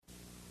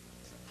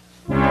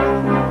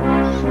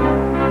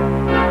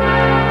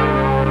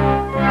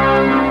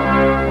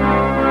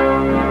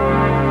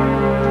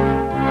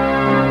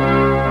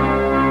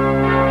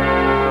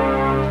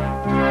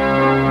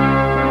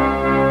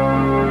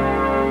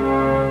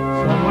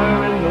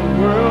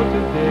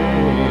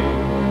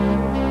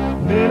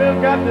Men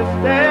have got to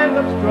stand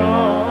up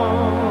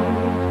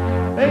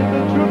strong, face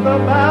the truth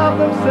about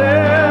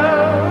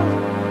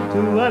themselves, to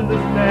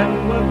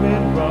understand what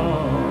went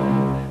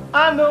wrong.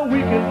 I know we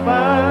can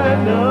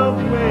find a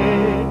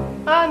way.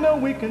 I know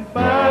we can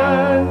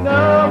find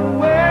a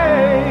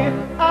way.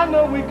 I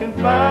know we can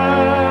find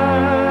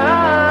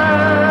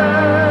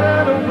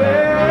a way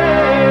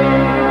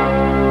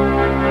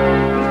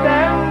to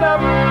stand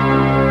up,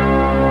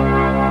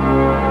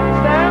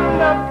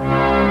 stand up,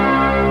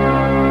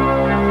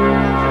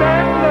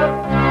 stand up.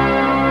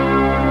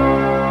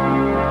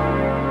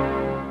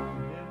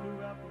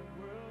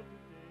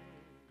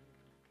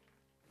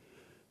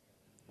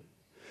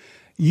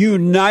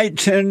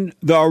 Uniting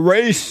the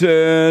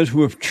races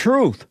with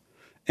truth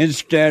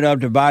instead of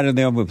dividing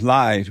them with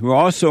lies. We're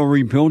also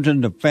rebuilding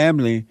the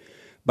family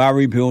by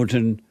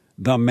rebuilding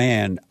the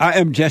man. I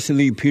am Jesse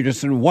Lee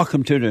Peterson.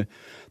 Welcome to the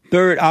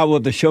third hour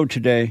of the show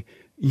today.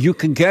 You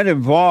can get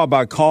involved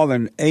by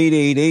calling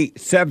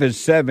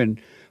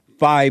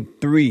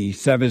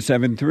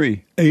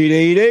 888-775-3773.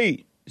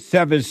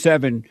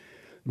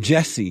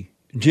 888-77-JESSE.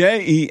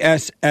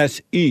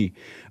 Jesse.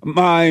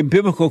 My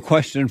biblical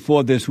question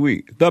for this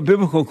week. The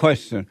biblical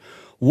question.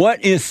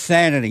 What is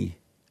sanity?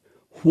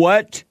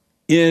 What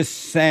is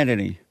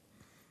sanity?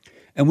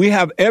 And we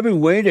have every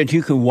way that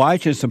you can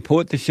watch and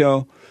support the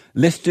show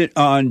listed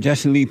on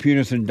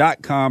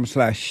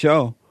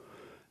JesseLeePeterson.com/show.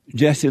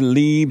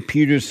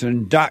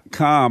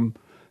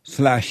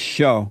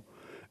 JesseLeePeterson.com/show.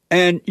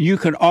 And you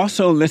can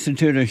also listen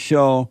to the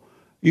show.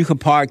 You can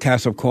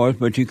podcast, of course,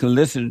 but you can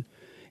listen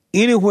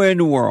anywhere in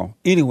the world,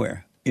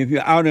 anywhere. If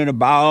you're out and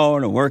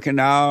about or working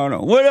out or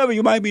whatever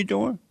you might be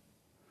doing,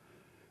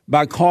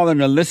 by calling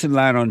the listen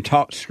line on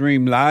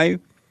TalkStream Live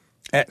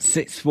at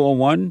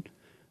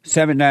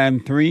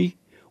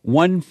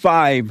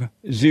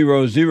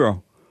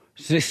 641-793-1500.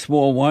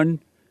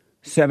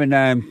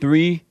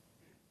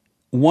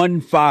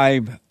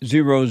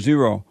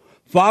 641-793-1500.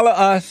 Follow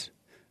us,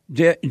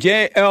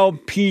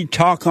 JLP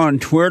Talk on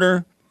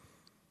Twitter.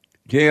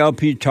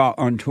 JLP Talk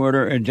on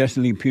Twitter and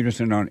Jesse Lee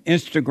Peterson on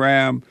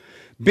Instagram.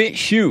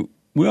 BitChute.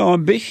 We're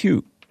on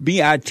BitChute.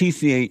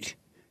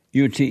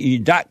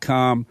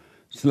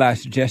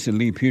 BITCHUTE.com/Jesse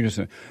Lee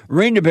Peterson.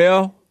 Ring the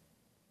bell.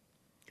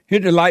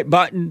 Hit the like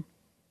button.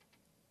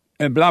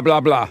 And blah, blah,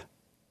 blah.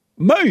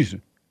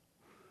 Amazing.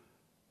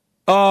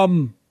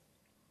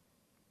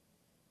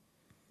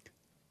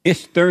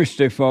 It's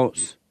Thursday,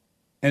 folks.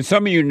 And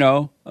some of you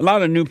know, a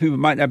lot of new people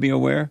might not be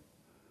aware.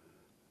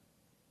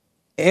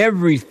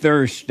 Every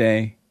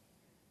Thursday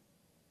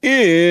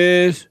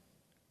is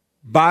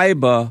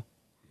Bible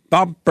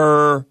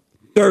Bumper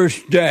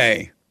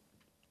Thursday.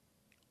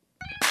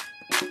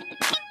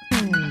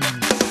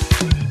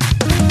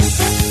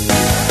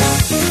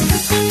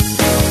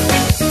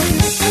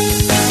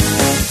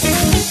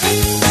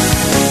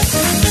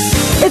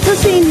 It's a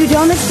scene you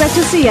don't expect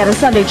to see at a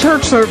Sunday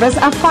church service,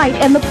 a fight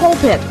in the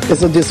pulpit.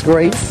 It's a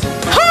disgrace.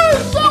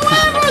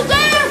 Whosoever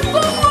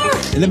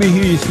therefore... Let me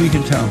hear you speak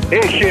in tongue.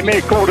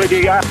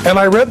 And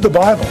I read the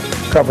Bible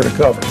cover to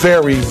cover.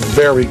 Very,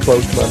 very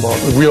close to my mom.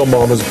 The real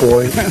mama's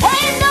boy.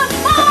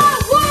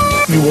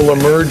 You will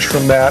emerge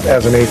from that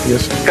as an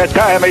atheist.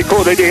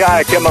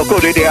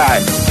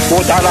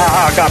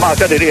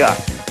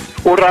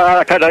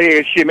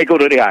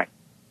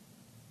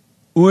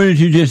 What did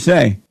you just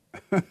say?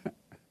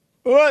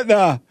 What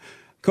the?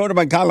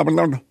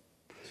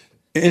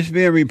 It's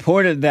been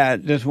reported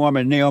that this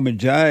woman, Naomi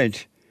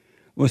Judge,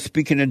 was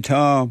speaking in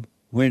tongues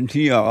when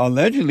she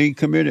allegedly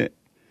committed,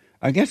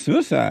 I guess,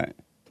 suicide.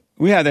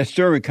 We have that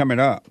story coming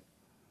up.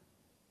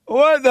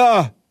 What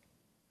the?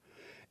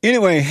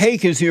 Anyway,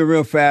 Hake is here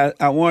real fast.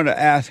 I want to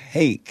ask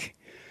Hake.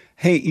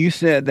 Hake, you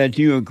said that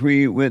you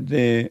agree with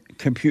the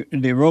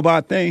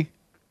robot thing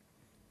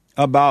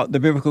about the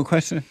biblical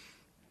question?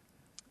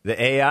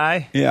 The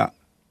AI? Yeah.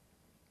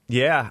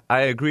 Yeah,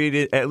 I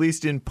agreed, at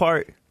least in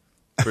part,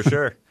 for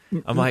sure.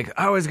 I'm like,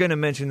 I was going to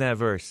mention that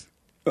verse.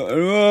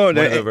 One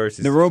of the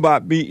verses. The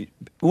robot beat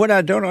you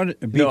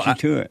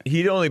to it.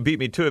 He only beat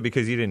me to it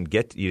because you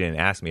didn't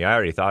ask me. I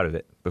already thought of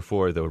it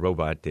before the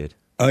robot did.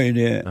 Oh, you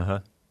did? Uh-huh.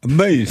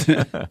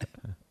 Amazing.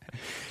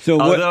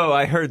 Although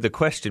I heard the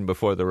question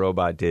before the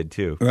robot did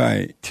too.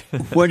 Right.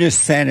 What is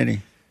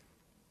sanity?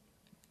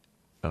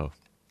 Oh.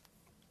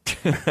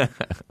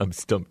 I'm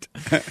stumped.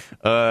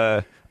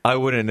 I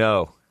wouldn't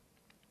know.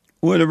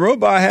 Well, the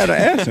robot had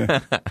an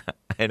answer.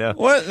 I know.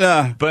 What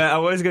the? But I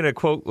was going to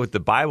quote what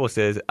the Bible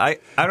says. I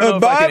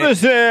don't know. I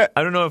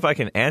don't know if I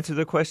can answer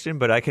the question,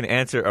 but I can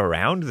answer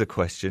around the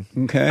question.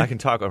 Okay. I can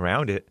talk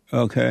around it.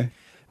 Okay.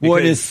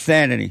 What is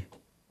sanity?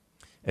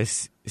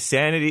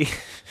 Sanity.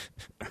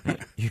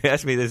 You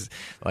asked me this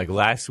like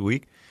last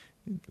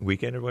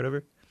weekend or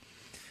whatever,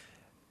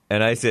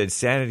 and I said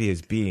sanity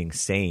is being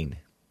sane.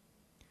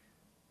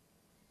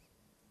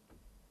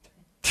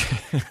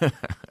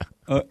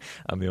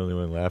 I'm the only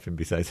one laughing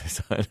besides my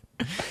son.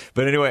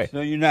 But anyway. So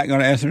you're not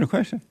going to answer the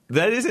question?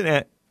 That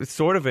isn't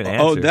sort of an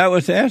answer. Oh, that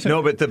was the answer?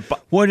 No, but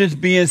what is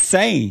being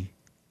sane?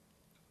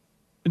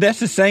 That's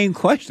the same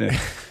question.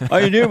 All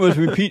you did was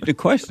repeat the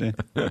question.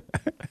 The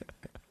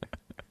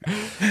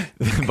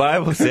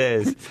Bible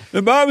says.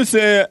 The Bible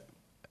said.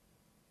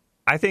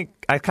 I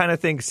kind of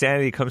think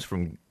sanity comes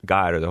from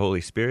God or the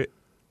Holy Spirit,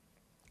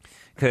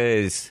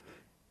 because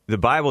the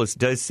Bible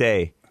does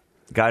say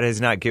God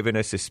has not given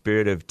us a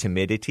spirit of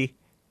timidity,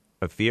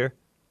 of fear,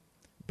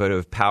 but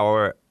of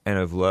power and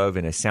of love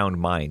and a sound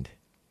mind.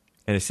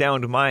 And a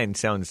sound mind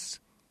sounds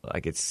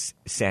like it's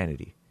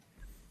sanity,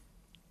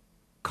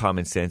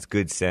 common sense,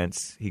 good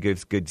sense. He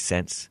gives good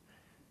sense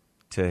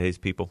to his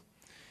people.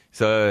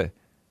 So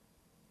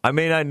I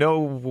may not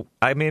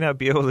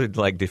be able to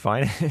like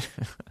define it.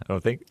 I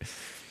don't think.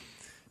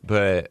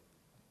 But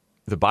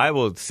the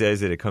Bible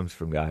says that it comes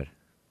from God.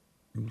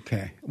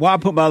 Okay. Well, I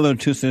put my little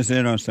 2 cents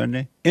in on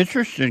Sunday.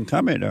 Interesting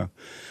comment, though.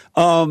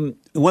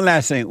 One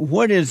last thing.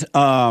 What is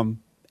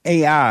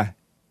AI?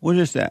 What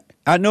is that?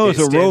 I know it's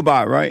a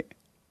robot, right?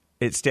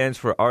 It stands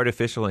for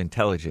artificial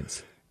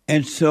intelligence.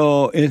 And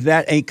so is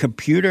that a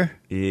computer?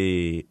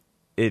 It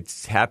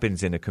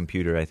happens in a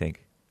computer, I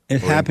think.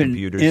 It happens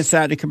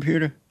inside the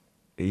computer?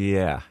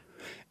 Yeah.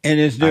 And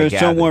is there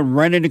someone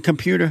running the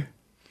computer?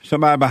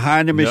 Somebody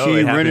behind the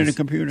machine running the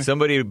computer?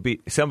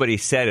 Somebody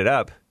set it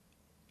up.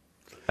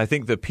 I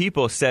think the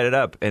people set it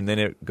up, and then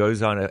it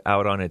goes out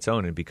on its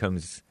own and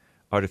becomes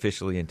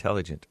artificially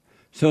intelligent.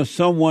 So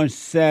someone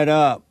set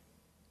up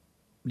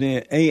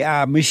the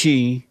AI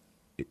machine.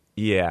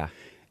 Yeah.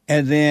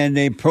 And then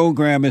they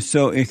program it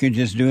so it can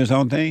just do its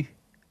own thing?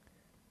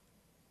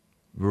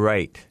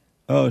 Right.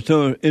 Oh,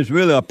 so it's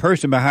really a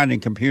person behind the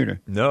computer.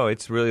 No,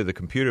 it's really the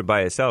computer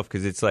by itself,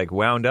 because it's like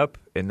wound up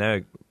and then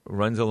it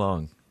runs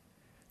along.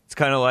 It's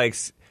kind of like,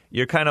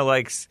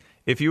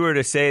 if you were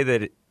to say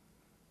that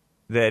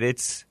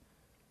it's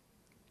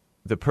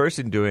the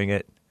person doing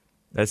it,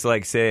 that's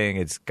like saying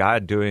it's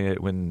God doing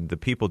it when the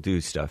people do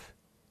stuff.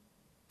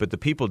 But the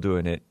people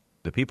doing it,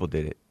 the people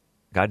did it.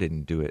 God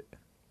didn't do it.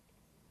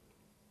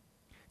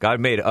 God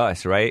made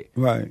us, right?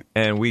 Right.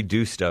 And we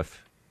do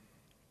stuff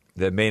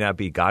that may not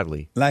be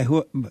godly. Like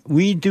what?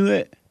 We do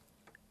it?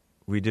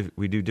 We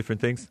do different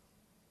things.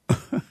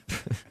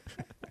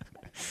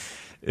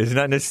 It's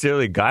not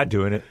necessarily God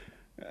doing it.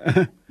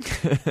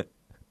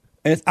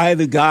 It's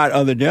either God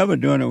or the devil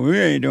doing it. We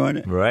ain't doing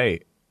it.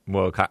 Right.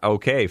 Well,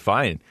 okay,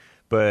 fine.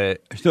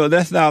 But so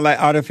that's not like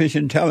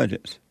artificial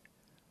intelligence.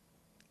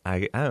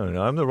 I don't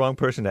know. I'm the wrong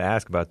person to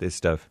ask about this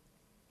stuff.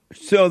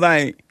 So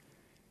like,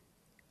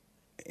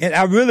 and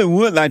I really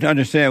would like to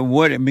understand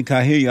because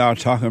I hear y'all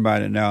talking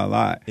about it now a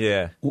lot.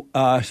 Yeah.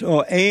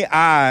 So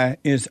AI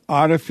is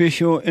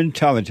artificial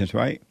intelligence,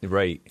 right?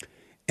 Right.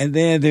 And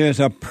then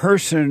there's a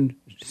person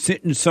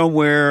sitting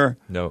somewhere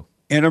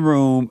in a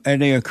room,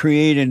 and they are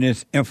creating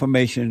this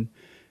information,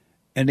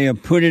 and they are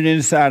putting it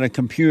inside a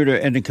computer,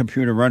 and the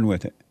computer run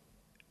with it.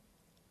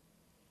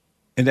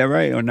 Is that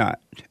right or not?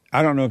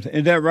 I don't know.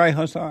 Is that right,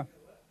 Hassan?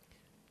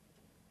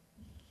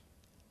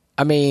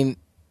 I mean,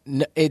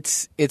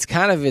 it's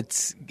got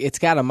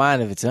a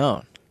mind of its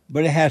own.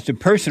 But it has the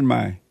person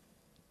mind.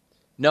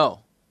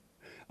 No.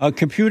 A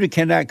computer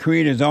cannot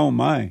create its own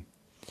mind.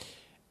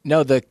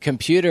 No, the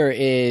computer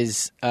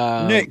is...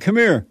 Nick, come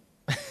here.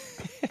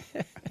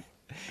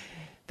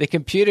 The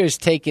computer is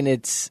taking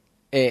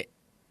the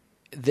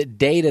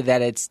data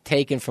that it's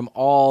taken from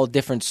all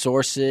different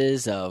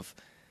sources of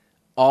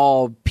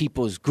all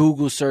people's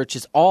Google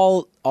searches,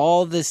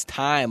 all this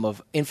time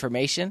of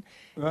information,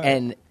 right.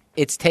 And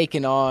it's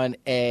taken on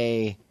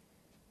a,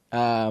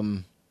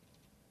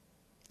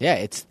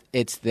 it's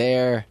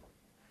their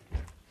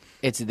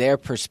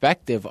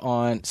perspective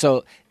on.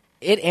 So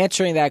it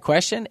answering that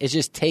question is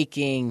just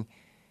taking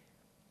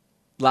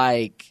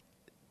like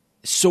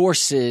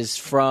sources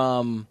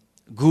from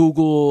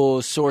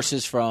Google,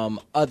 sources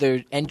from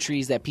other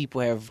entries that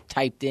people have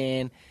typed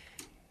in,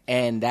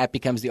 and that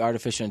becomes the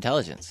artificial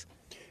intelligence.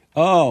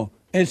 Oh,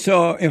 and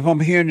so if I'm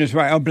hearing this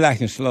right, I'm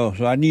black and slow,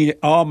 so I need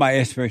all my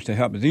experts to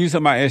help me. These are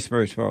my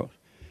experts, folks.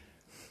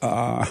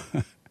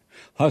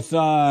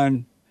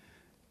 Hassan,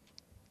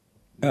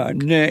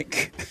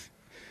 Nick,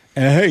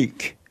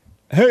 and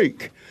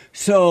Hake.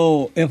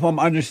 So if I'm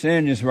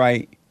understanding this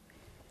right,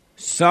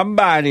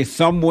 somebody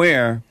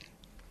somewhere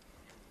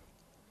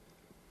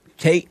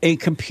take a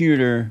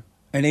computer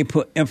and they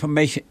put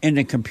information in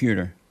the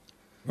computer,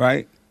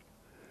 right?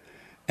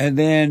 And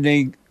then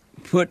they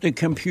put the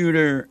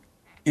computer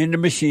in the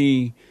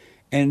machine,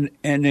 and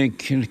the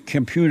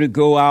computer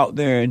go out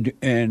there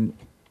and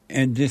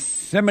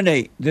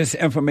disseminate this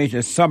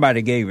information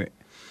somebody gave it.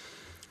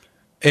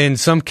 In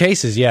some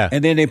cases, yeah.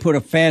 And then they put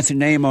a fancy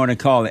name on it,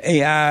 call it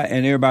AI,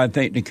 and everybody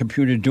think the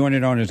computer doing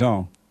it on its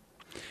own.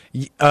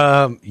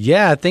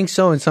 Yeah, I think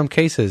so in some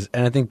cases.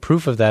 And I think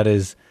proof of that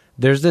is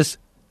there's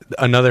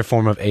another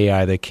form of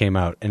AI that came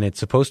out, and it's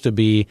supposed to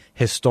be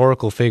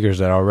historical figures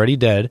that are already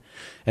dead,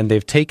 and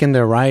they've taken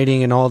their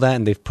writing and all that,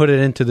 and they've put it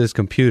into this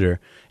computer,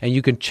 and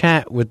you can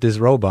chat with this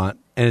robot,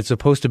 and it's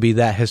supposed to be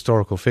that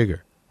historical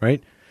figure,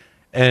 right?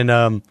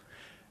 And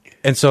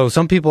so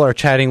some people are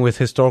chatting with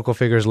historical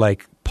figures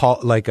like Paul,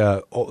 like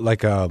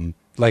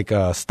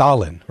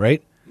Stalin,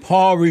 right?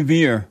 Paul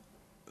Revere.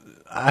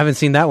 I haven't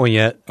seen that one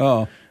yet.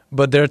 Oh,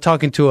 But they're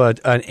talking to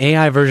an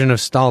AI version of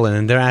Stalin,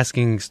 and they're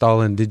asking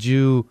Stalin, "Did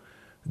you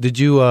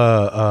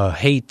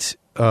hate?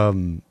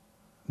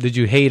 Did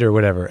you hate or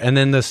whatever?" And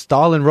then the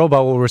Stalin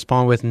robot will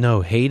respond with,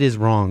 "No, hate is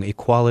wrong.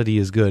 Equality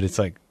is good." It's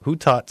like, who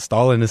taught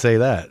Stalin to say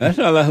that? that's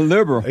not like a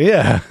liberal.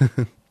 Yeah,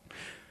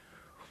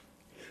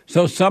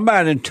 So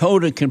somebody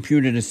told the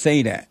computer to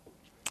say that.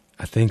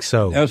 I think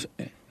so. Is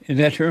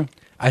that true?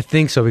 I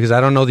think so because I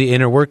don't know the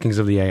inner workings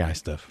of the AI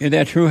stuff. Is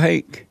that true,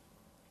 Hake?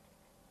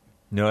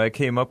 No, I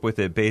came up with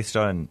it based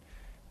on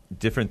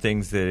different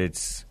things that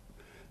it's.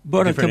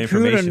 But a Different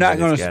computer information not that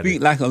going it's to speak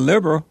gathered. like a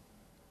liberal.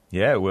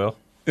 Yeah, it will.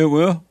 It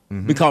will,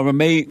 because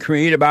we're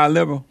created by a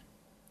liberal.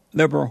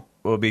 Liberal.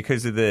 Well,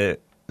 because of the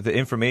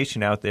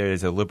information out there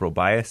is a liberal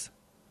bias,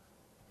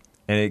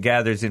 and it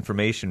gathers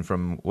information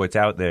from what's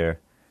out there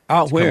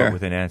Out to come where? up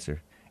with an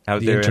answer. Out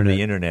The there internet. in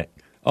the internet.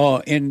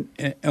 Oh,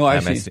 I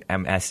see.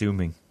 I'm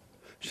assuming.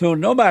 So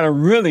nobody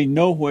really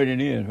know what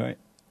it is, right?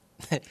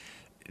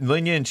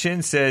 Lin Yin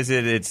Chin says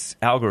it's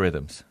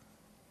algorithms.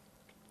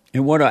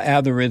 And what are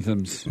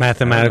algorithms?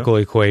 Mathematical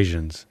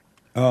equations.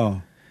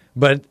 Oh,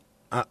 But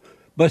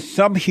but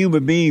some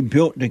human being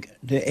built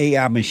the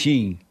AI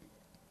machine.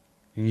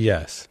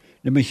 yes,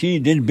 The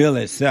machine didn't build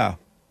itself.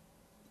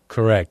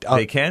 correct.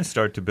 They can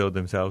start to build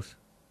themselves.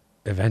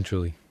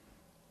 Eventually.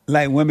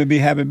 Like women be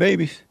having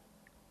babies.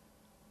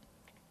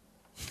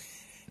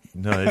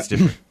 No, that's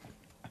different.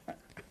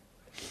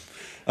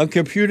 A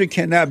computer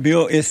cannot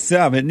build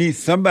itself. It needs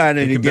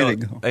somebody to get it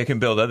going. They can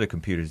build other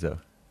computers, though.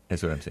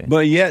 That's what I'm saying.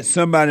 But yet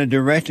somebody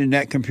directing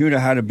that computer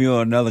how to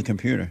build another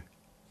computer.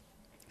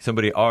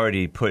 Somebody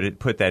already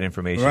put that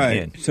information Right.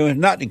 in. So it's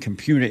not the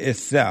computer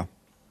itself.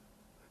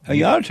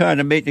 Y'all trying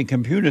to make the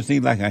computer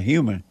seem like a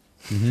human.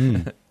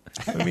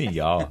 I mean,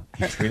 y'all.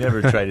 We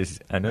never tried to.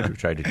 I never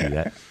tried to do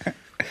that.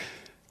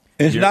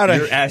 It's You're, not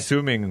you're a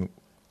assuming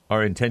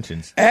our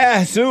intentions.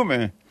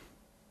 assuming.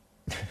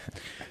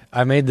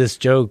 I made this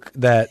joke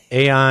that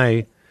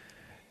AI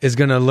is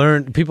going to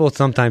learn. People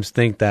sometimes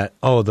think that,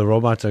 oh, the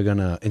robots are going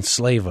to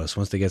enslave us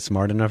once they get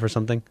smart enough or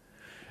something.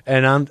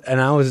 And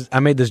I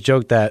made this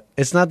joke that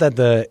it's not that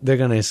they're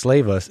going to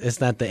enslave us. It's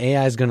that the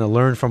AI is going to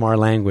learn from our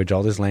language,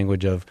 all this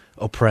language of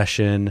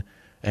oppression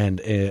and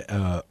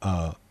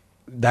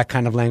that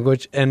kind of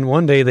language. And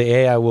one day the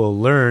AI will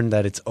learn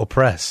that it's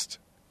oppressed,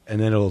 and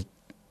then it'll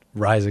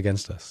rise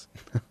against us.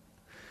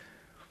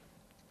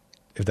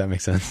 If that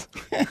makes sense.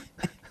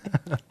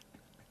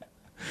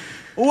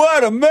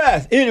 What a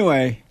mess.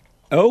 Anyway,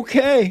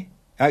 okay.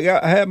 I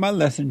had my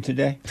lesson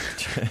today.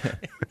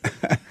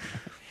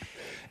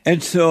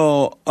 And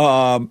so,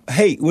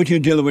 hey, what you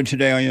dealing with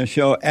today on your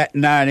show at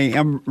 9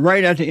 a.m.,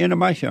 right at the end of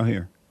my show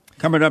here.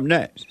 Coming up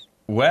next.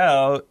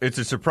 Well, it's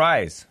a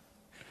surprise.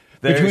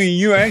 Between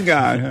you and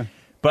God. Huh?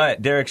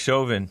 But Derek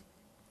Chauvin,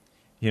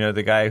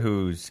 the guy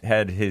who's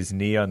had his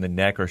knee on the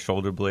neck or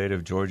shoulder blade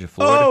of Georgia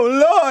Floyd. Oh,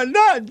 Lord,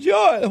 not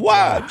George.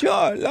 Wow,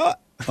 George, Lord.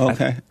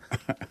 Okay.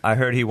 I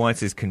heard he wants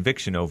his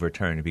conviction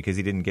overturned because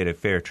he didn't get a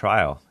fair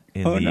trial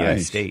in the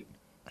nice. state.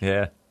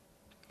 Yeah.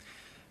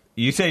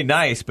 You say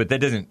nice, but that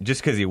doesn't,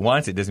 just because he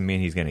wants it doesn't mean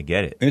he's going to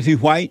get it. Is he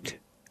white?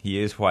 He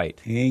is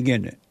white. He ain't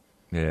getting it.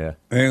 Yeah.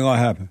 It ain't going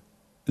to happen.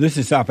 This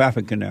is South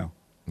Africa now.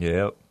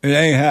 Yep. It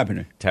ain't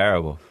happening.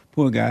 Terrible.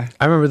 Poor guy.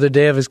 I remember the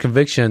day of his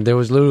conviction, there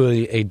was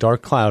literally a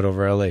dark cloud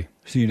over L.A.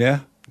 See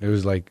there? It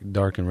was like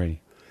dark and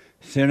rainy.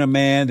 Sinner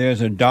man,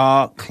 there's a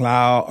dark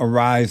cloud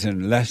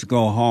arising. Let's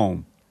go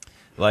home.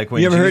 Like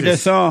when You ever heard that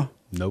Jesus- song?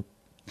 Nope.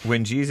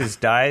 When Jesus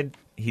died,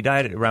 he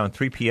died at around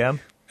 3 p.m.,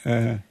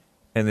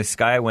 and the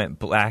sky went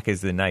black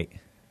as the night,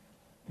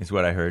 is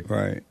what I heard.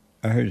 Right.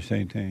 I heard the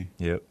same thing.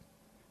 Yep.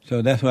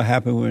 So that's what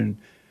happened when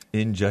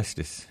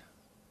Injustice.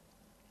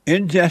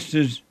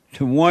 injustice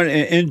to one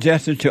and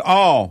injustice to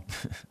all.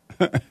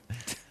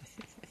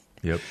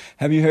 Yep.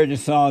 Have you heard the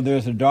song,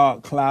 There's a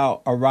Dark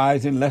Cloud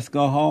Arising, Let's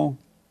Go Home?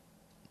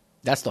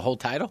 That's the whole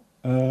title?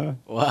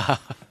 Wow.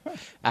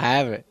 I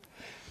haven't.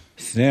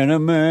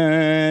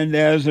 Cinnamon,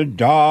 there's a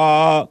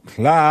dark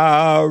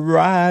cloud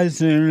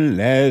rising,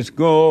 let's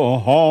go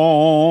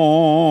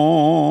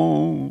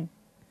home.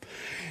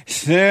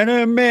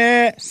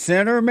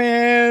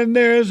 Cinnamon,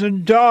 there's a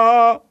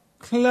dark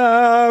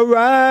cloud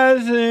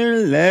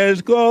rising,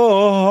 let's go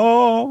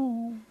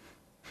home.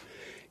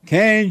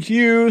 Can't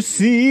you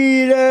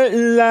see that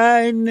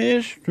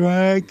lightning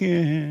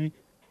striking,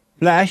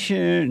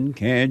 flashing?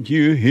 Can't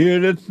you hear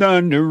the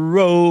thunder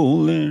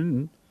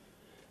rolling?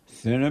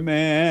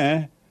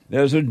 Cinnamon,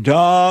 there's a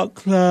dark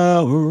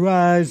cloud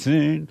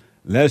rising.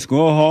 Let's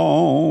go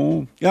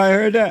home. Y'all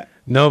heard that?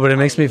 No, but it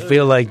makes me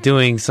feel like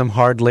doing some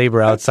hard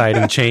labor outside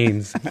in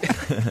chains.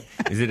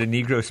 Is it a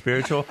Negro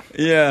spiritual?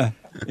 Yeah.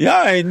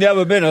 Y'all ain't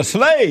never been a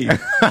slave.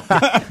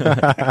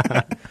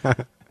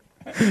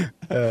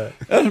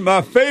 That's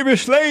my favorite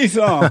slave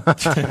song.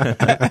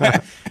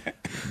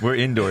 We're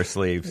indoor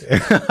slaves.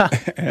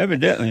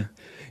 Evidently.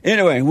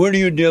 Anyway, what are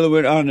you dealing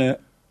with on the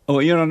Oh,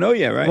 you don't know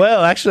yet, right?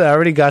 Well, actually, I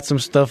already got some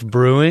stuff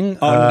brewing.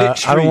 On Nick I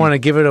Street. don't want to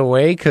give it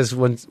away because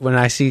when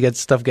I see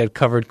stuff get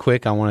covered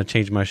quick, I want to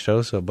change my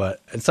show.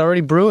 But it's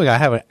already brewing. I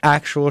have an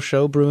actual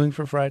show brewing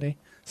for Friday.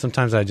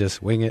 Sometimes I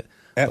just wing it.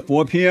 At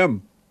 4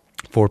 p.m.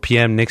 4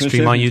 p.m. Nick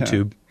Stream on Pacific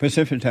YouTube. time.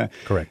 Pacific time.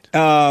 Correct.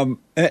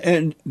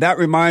 And that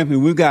reminds me,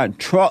 we've got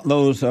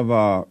truckloads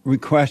of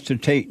requests to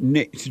take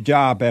Nick's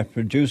job as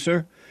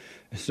producer.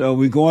 So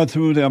we're going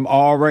through them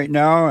all right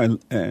now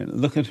and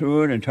looking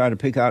through it and trying to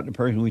pick out the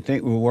person we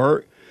think will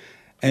work.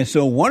 And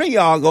so one of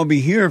y'all going to be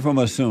hearing from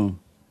us soon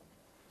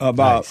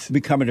about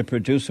becoming a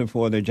producer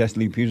for the Jesse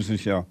Lee Peterson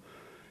Show.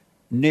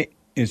 Nick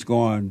is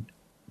going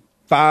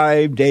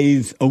 5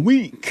 days a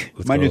week,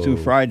 Monday through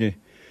Friday,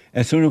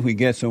 as soon as we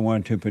get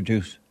someone to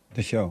produce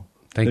the show.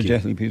 Thank the you.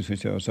 Jesse Lee Peterson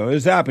Show. So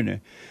it's happening.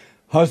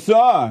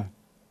 Hassan.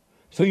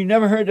 So you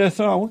never heard that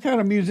song? What kind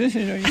of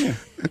musician are you?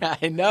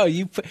 I know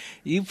you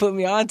put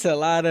me on to a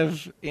lot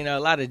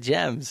of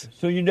gems.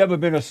 So you never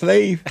been a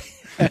slave?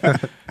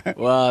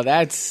 Well,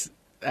 I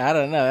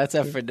don't know. That's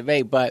up for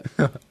debate. But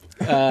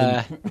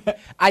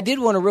I did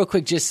want to real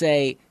quick just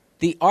say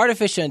the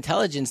artificial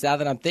intelligence. Now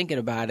that I'm thinking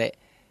about it,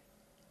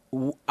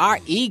 our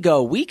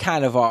ego, we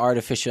kind of are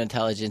artificial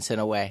intelligence in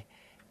a way,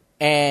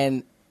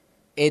 and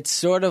it's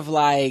sort of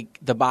like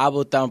the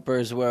Bible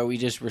thumpers where we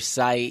just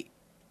recite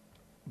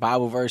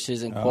Bible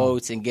verses and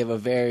quotes and give a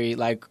very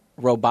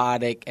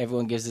robotic,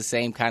 everyone gives the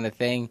same kind of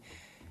thing.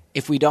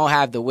 If we don't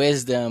have the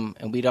wisdom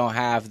and we don't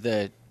have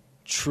the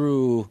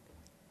true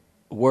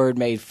word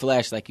made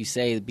flesh, like you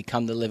say,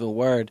 become the living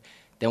word,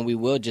 then we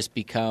will just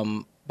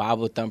become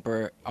Bible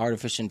thumper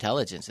artificial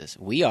intelligences.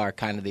 We are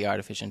kind of the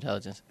artificial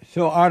intelligence.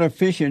 So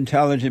artificial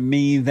intelligence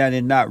means that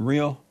it's not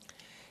real?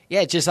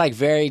 Yeah, just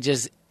very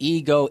just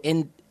ego,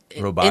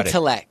 Robotic.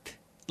 intellect.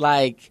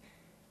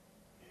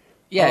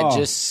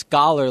 Just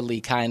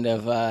scholarly kind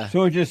of.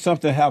 So it's just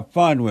something to have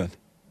fun with.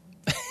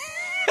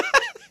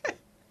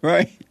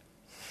 Right?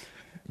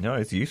 No,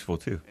 it's useful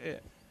too.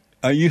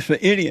 A useful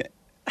idiot.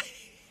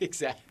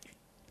 Exactly.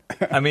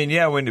 I mean,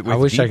 yeah, with I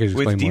wish I could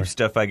with explain deep more.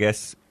 stuff, I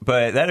guess.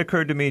 But that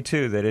occurred to me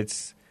too, that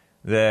it's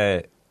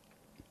that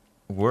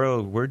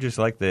we're just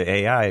like the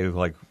AI,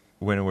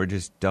 when we're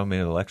just dumb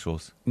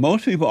intellectuals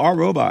Most people are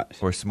robots.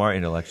 or smart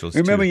intellectuals.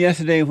 Remember too.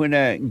 yesterday when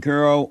that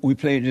girl, we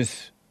played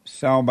this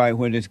soundbite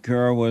where this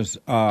girl was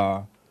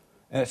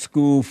at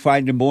school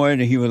fighting the boy,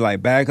 and he was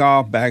like, back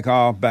off, back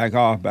off, back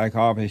off, back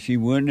off, and she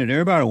wouldn't, and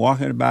everybody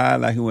walking by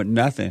like it was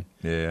nothing.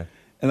 Yeah.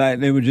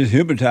 And they were just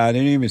hypnotized, they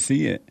didn't even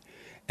see it.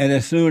 And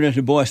as soon as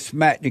the boy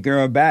smacked the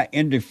girl back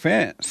in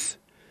defense,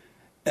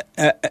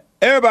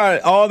 everybody,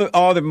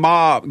 all the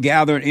mob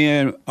gathered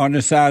in on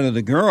the side of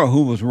the girl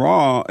who was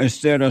wrong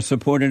instead of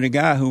supporting the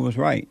guy who was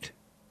right.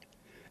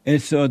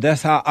 And so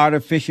that's how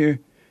artificial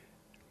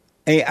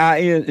AI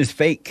is. It's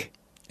fake.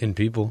 In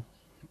people.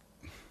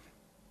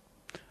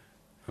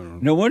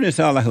 No wonder it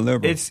sounds like a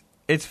liberal.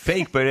 It's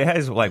fake, but it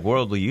has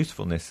worldly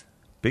usefulness,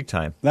 big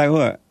time. Like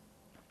what?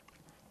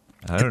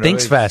 I don't know.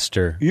 Thinks It's-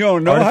 faster. You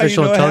don't know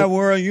Artificial how you know how intelli-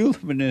 world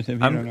usefulness if you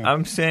don't know.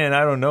 I'm saying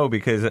I don't know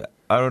because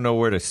I don't know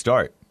where to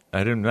start.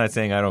 I'm not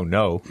saying I don't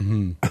know.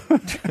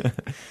 Mm-hmm.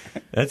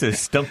 That's a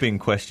stumping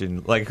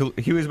question.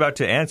 He was about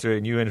to answer it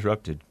and you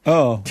interrupted.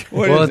 Oh,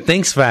 what Well, is it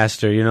thinks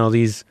faster. You know,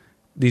 these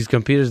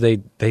computers, they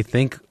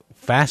think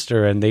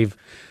faster, and they've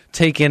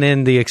taken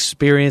in the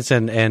experience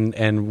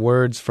and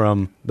words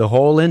from the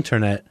whole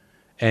internet,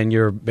 and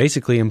you're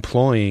basically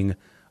employing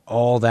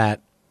all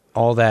that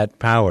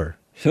power.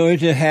 So it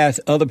just has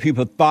other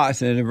people's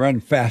thoughts and it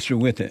runs faster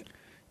with it.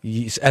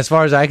 As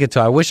far as I could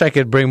tell, I wish I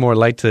could bring more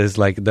light to this,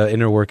 the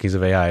inner workings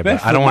of AI,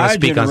 but I don't want to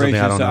speak on something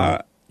I don't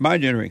know. My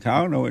generation,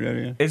 I don't know what that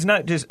is. It's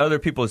not just other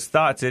people's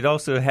thoughts. It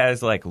also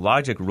has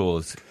logic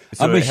rules.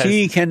 So A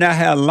machine cannot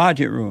have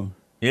logic rule.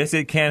 Yes,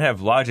 it can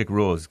have logic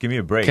rules. Give me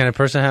a break. Can a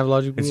person have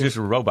logic It's rules? just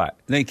a robot.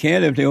 They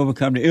can if they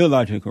overcome the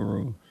illogical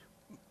rules.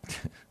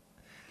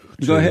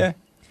 Go ahead.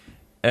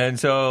 And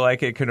so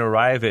it can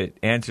arrive at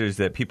answers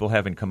that people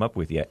haven't come up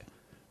with yet.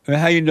 Well,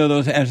 how you know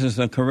those answers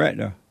are correct,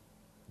 though?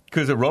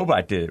 Because a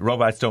robot did.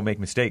 Robots don't make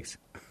mistakes.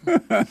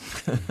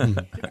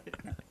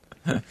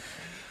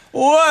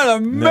 What a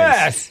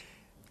mess!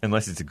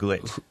 Unless it's a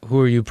glitch.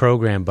 Who are you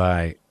programmed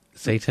by,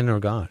 Satan or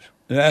God?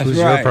 That's Who's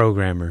right. your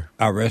programmer?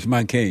 I rest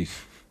my case.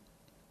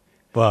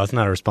 Well, it's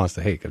not a response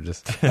to hate. I'm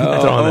just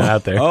throwing that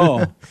out there.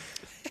 Oh,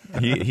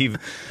 He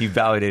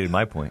validated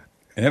my point.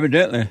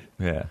 evidently.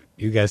 Yeah.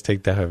 You guys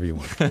take that however you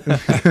want.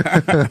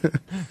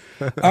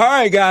 All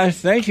right, guys.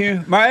 Thank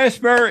you. My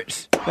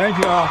experts. Thank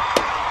you all.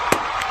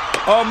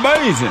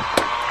 Amazing.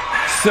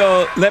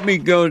 So let me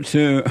go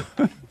to...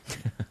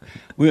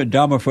 We're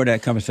dumber for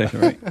that conversation,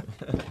 right?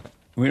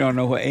 We don't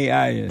know what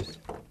AI is.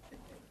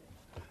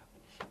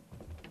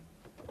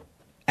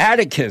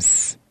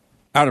 Atticus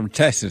out of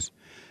Texas.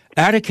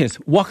 Atticus,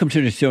 welcome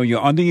to the show. You're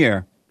on the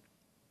air.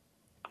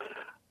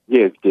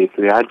 Yes,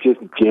 Jesse. I just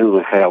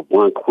generally have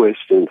one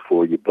question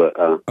for you, but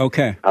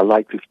Okay. I'd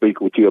like to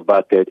speak with you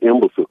about that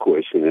imbecile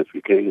question, if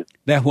you can.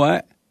 That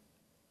what?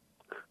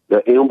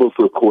 The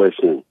imbecile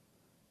question.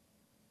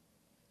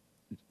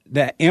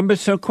 That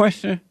imbecile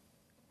question?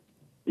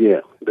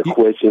 Yeah, the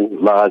question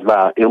lodged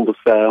by an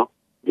imbecile,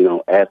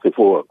 asking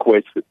for a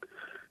question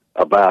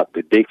about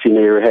the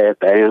dictionary had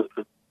the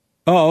answer.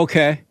 Oh,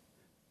 okay.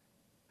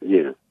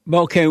 Yeah.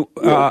 Okay,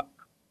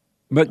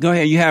 but go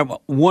ahead. You have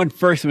one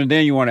first, and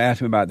then you want to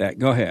ask me about that.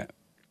 Go ahead.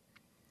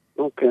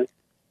 Okay.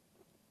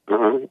 All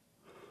right.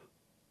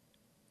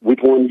 Which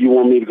one do you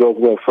want me to go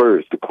with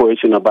first? The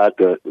question about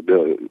the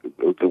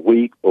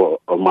week or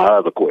my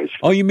other question?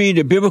 Oh, you mean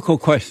the biblical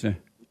question?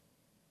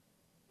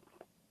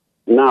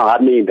 No, I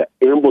mean the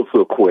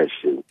imbecile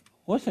question.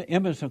 What's the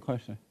imbecile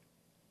question?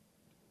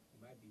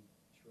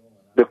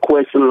 The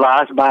question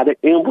lodged by the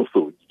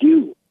imbecile.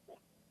 You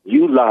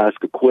lodged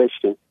the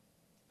question.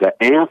 The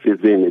answer's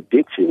in the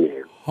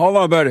dictionary. Hold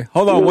on, buddy.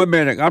 Hold on 1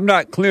 minute. I'm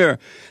not clear.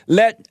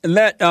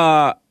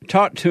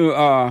 Talk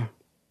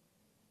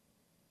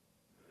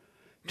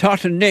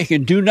to Nick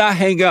and do not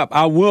hang up.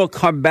 I will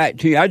come back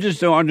to you. I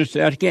just don't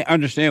understand. I can't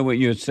understand what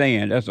you're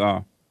saying. That's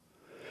all.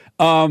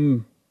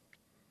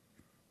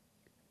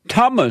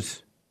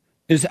 Thomas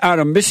is out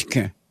of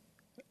Michigan.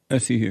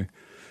 Let's see here.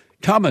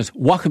 Thomas,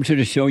 welcome to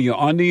the show. You're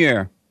on the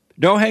air.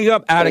 Don't hang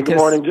up, Atticus. Good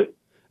morning.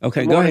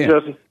 Okay, go ahead.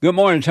 Jesse. Good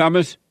morning,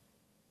 Thomas.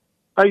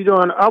 How you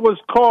doing? I was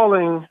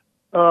calling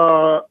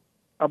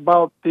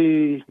about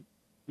you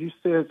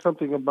said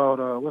something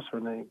about, what's her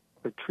name?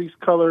 Patrice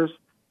Cullors.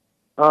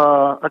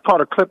 I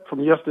caught a clip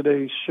from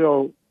yesterday's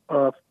show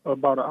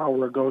about an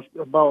hour ago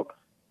about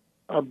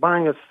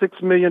buying a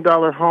 $6 million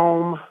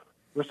home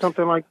or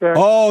something like that.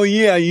 Oh,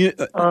 yeah.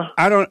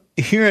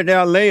 Here in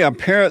L.A.,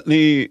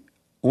 apparently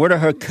one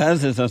of her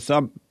cousins or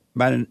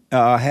somebody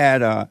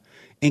had an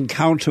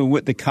encounter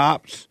with the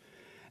cops.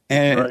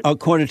 And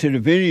according to the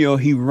video,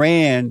 he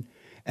ran.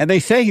 And they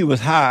say he was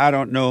high. I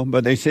don't know,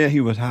 but they said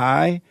he was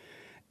high.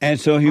 And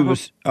so he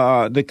was,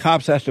 the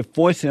cops had to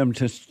force him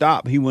to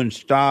stop. He wouldn't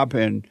stop.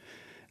 And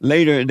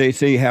later they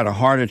say he had a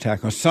heart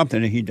attack or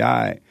something and he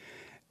died.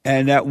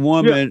 And that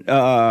woman,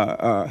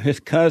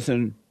 his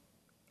cousin,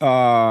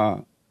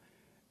 was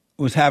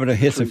having a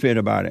hissy fit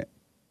about it.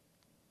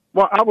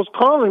 Well, I was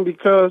calling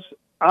because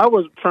I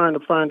was trying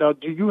to find out,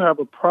 do you have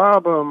a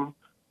problem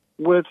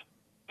with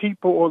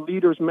people or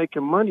leaders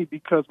making money?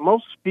 Because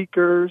most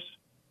speakers,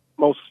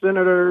 most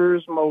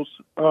senators, most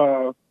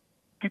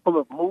people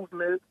of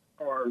movement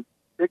or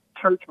big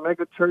church,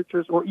 mega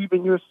churches, or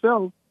even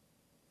yourself,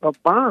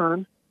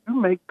 Bond, you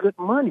make good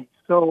money.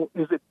 So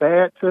is it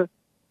bad to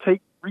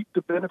reap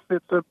the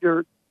benefits of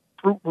your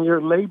fruit and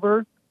your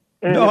labor?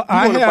 And no, if you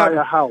want to buy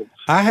a house.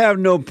 I have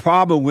no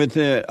problem with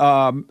it.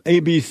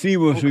 ABC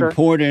was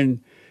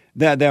reporting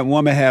that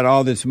woman had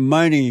all this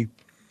money,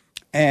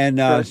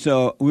 and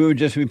so we were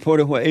just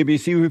reporting what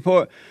ABC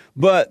report.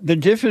 But the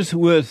difference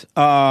with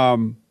that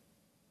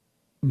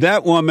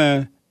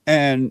woman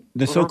and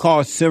the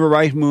so-called civil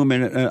rights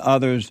movement and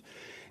others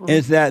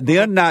is that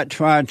they're not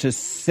trying to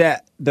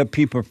set the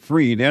people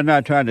free. They're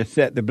not trying to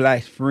set the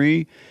blacks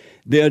free.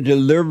 They're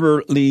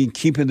deliberately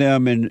keeping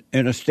them in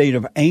a state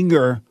of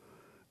anger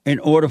in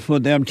order for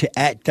them to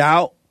act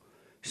out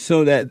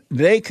so that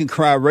they can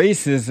cry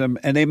racism,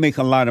 and they make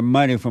a lot of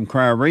money from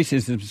crying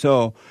racism.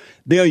 So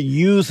they're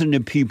using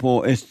the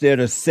people instead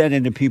of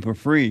setting the people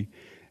free.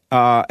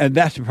 And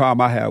that's the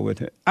problem I have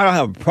with it. I don't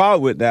have a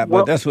problem with that,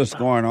 but that's what's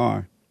going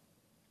on.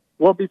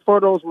 Well, before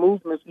those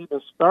movements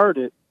even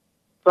started,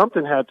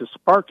 something had to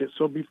spark it.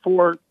 So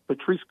before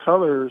Patrice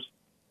Cullors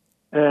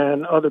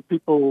and other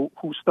people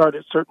who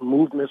started certain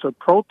movements or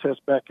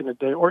protests back in the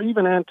day, or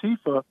even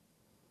Antifa,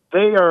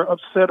 they are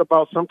upset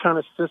about some kind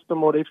of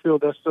system, or they feel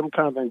that some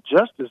kind of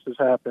injustice has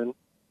happened.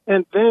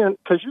 And then,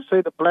 because you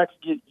say the blacks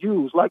get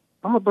used, like,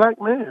 I'm a black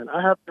man.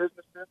 I have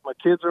businesses. My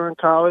kids are in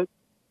college.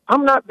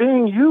 I'm not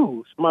being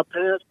used. My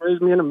parents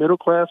raised me in a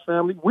middle-class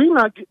family. We're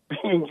not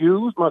being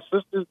used. My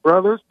sisters,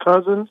 brothers,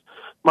 cousins,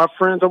 my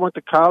friends I went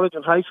to college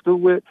and high school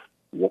with.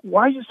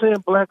 Why are you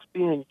saying blacks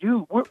being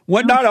used?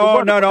 Well, not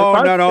all,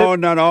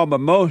 but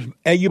most.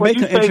 And you make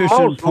an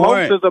interesting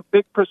point. Most is a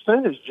big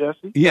percentage,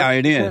 Jesse. Yeah,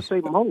 it is. You can't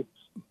say most.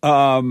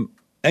 And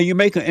you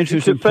make an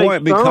interesting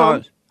point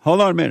because hold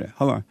on a minute.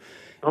 Hold on.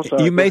 I'm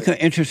sorry, you make an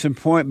interesting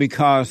point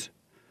because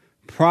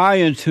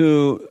prior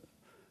to,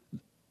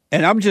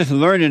 and I'm just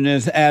learning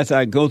this as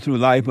I go through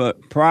life,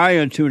 but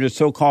prior to the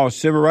so-called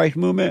civil rights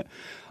movement,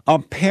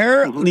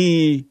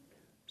 apparently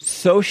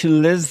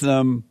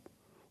socialism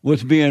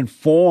was being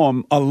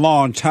formed a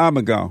long time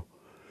ago.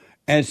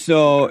 And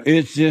so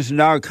it's just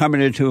now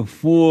coming into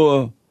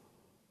fullness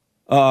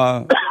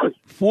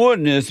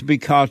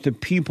because the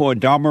people are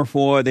dumber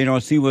for it. They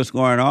don't see what's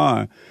going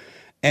on.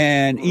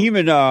 And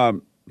even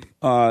the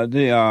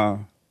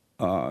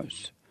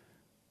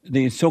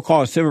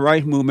so-called civil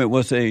rights movement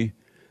was a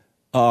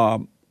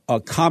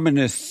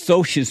communist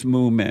socialist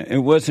movement. It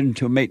wasn't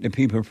to make the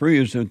people free.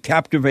 It was to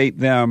captivate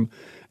them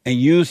and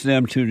use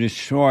them to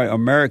destroy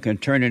America and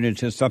turn it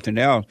into something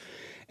else.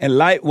 And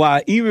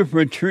likewise, even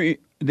for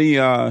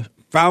the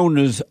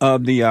founders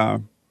of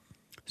the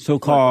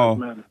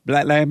so-called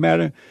Black Lives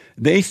Matter,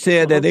 they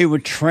said that they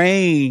would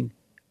train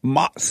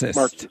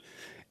Marxists.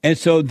 And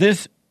so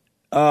this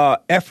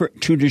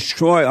effort to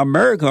destroy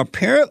America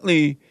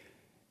apparently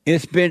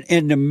it's been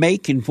in the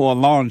making for a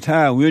long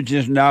time. We're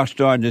just now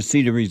starting to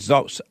see the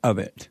results of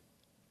it.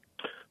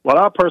 Well,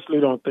 I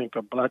personally don't think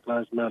a Black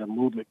Lives Matter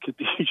movement could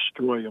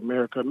destroy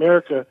America.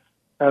 America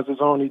has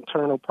its own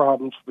internal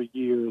problems for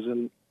years,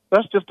 and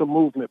that's just a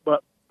movement.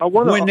 But I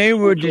want to... When they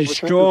were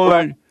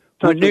destroying...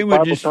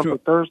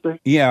 Thursday.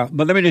 Yeah,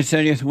 but let me just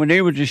say this. When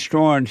they were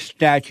destroying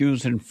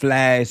statues and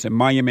flags and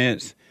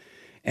monuments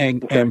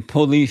and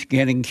police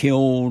getting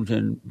killed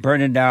and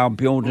burning down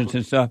buildings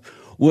and stuff,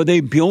 were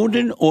they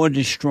building or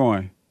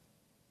destroying?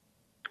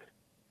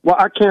 Well,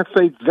 I can't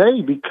say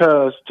they,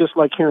 because just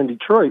like here in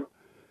Detroit,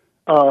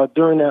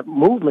 during that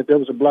movement, there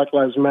was a Black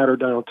Lives Matter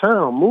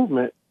downtown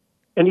movement,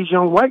 and these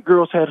young white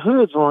girls had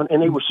hoods on,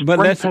 and they were spray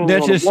painting on the wall. But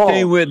let's just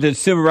stay with the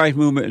civil rights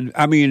movement.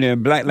 I mean, the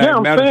Black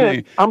Lives Matter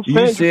thing.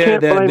 You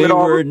said that they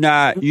were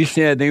not. You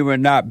said they were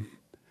not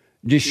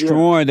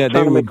destroying; that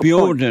they were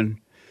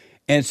building.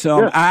 And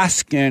so I'm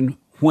asking,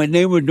 when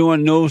they were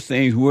doing those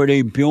things, were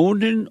they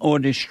building or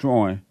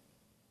destroying?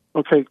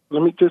 Okay,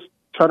 let me just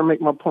try to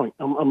make my point.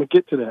 I'm going to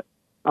get to that.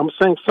 I'm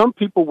saying some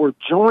people were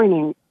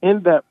joining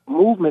in that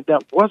movement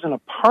that wasn't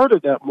a part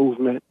of that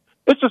movement.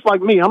 It's just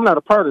like me. I'm not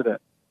a part of that.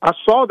 I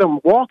saw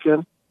them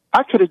walking.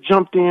 I could have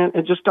jumped in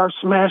and just started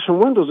smashing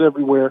windows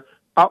everywhere.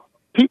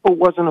 People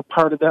wasn't a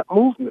part of that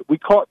movement. We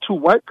caught 2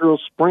 white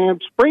girls spraying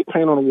spray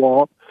paint on the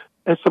wall,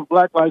 and some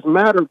Black Lives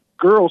Matter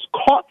girls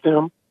caught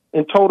them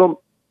and told them,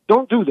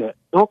 don't do that.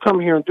 Don't come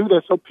here and do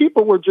that. So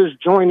people were just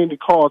joining to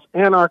cause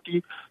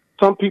anarchy.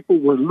 Some people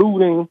were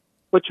looting.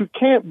 But you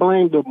can't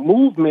blame the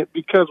movement,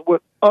 because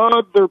what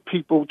other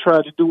people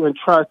tried to do and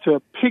try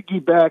to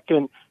piggyback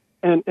and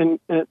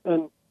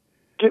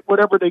get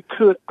whatever they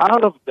could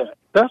out of that.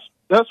 That's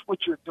what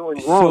you're doing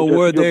wrong. So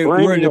were the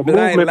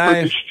Black movement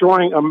Lives for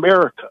destroying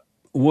America?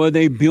 Were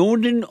they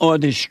building or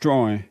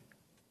destroying?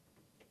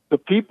 The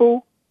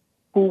people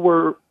who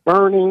were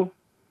burning,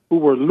 who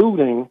were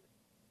looting,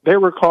 they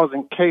were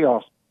causing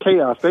chaos.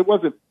 They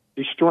wasn't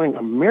destroying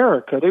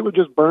America. They were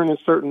just burning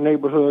certain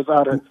neighborhoods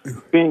out of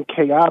being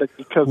chaotic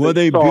because were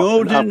they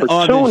building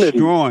or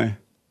destroying?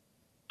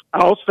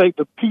 I'll say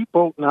the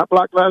people, not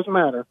Black Lives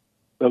Matter,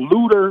 the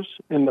looters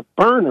and the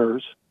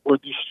burners were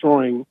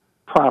destroying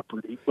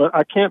property. But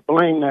I can't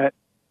blame that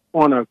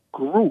on a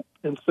group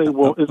and say,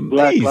 well, it's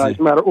Black Lives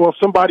Matter. Or if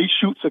somebody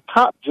shoots a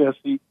cop,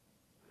 Jesse,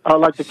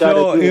 like the guy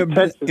that did in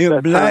Texas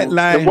that time.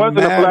 There wasn't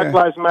a Black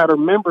Lives Matter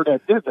member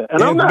that did that.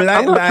 And I'm not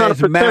trying to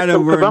protect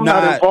them because I'm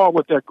not involved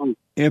with that group.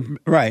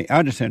 Right, I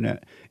understand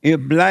that. If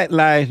Black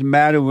Lives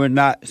Matter were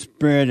not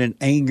spreading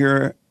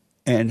anger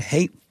and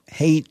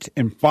hate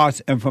and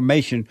false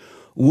information,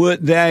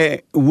 would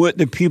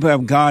the people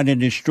have gone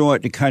and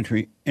destroyed the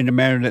country in the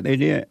manner that they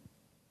did?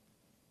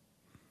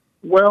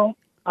 Well,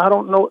 I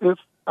don't know if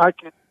I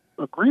could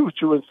agree with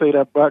you and say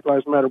that Black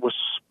Lives Matter was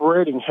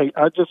spreading hate.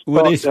 I just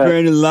were they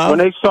spreading love? When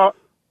they saw,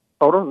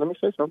 hold on, let me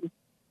say something.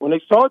 When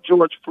they saw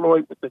George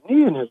Floyd with the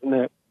knee in his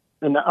neck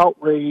and the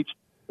outrage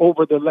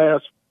over the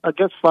last, I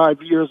guess,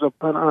 5 years of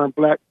unarmed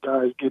black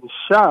guys getting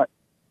shot,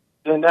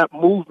 then that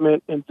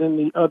movement and then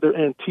the other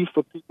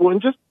Antifa people and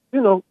just,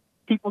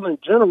 people in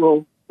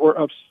general were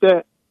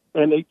upset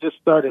and they just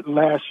started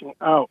lashing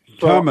out.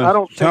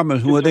 So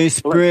Thomas, were they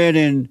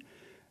spreading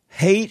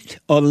hate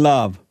or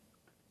love?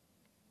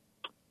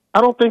 I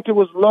don't think it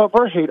was love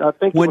or hate. I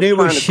think when they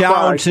were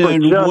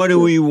shouting, "What do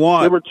we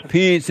want?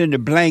 Pigs in the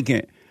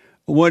blanket.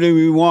 What do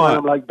we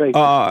want? What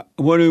do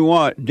we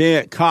want?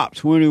 Dead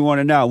cops. What do we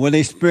want now?" Were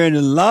they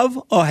spreading love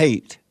or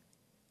hate?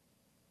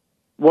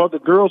 Well, the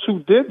girls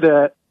who did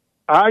that,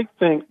 I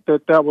think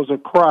that was a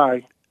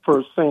cry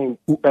for saying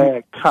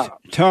bad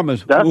cops.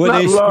 Thomas, that's were not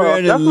they love.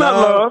 spreading That's not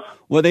love.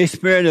 Were they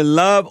spreading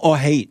love or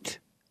hate?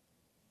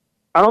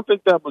 I don't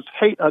think that was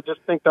hate. I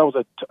just think that was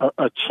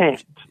a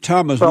chant.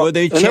 Thomas, were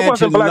they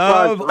chanting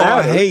love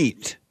or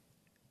hate?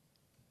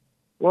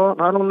 Well,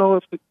 I don't know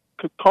if they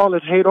could call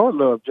it hate or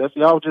love,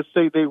 Jesse. I would just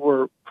say they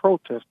were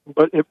protesting.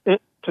 But if to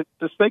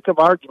the sake of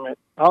argument,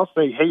 I'll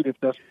say hate if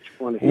that's what you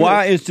want to hear.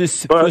 Why is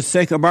this for the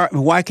sake of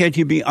argument? Why can't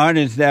you be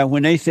honest that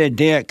when they said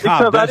dead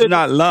cop, that's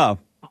not love?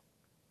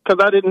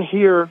 Because I didn't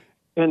hear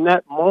in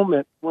that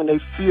moment when they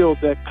feel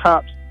that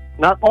cops,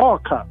 not all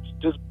cops,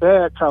 just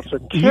bad cops are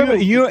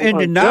killing. You're in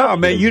denial,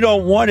 man. You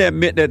don't want to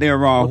admit that they're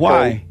wrong. Okay.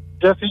 Why?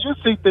 Jesse, you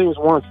see things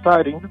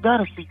one-sided. You got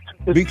to see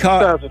two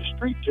sides of the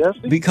street,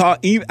 Jesse. Because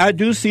I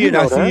do see it.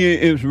 I see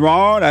it's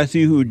wrong. I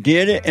see who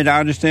did it, and I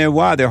understand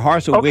why. Their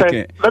hearts are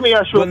wicked. Let me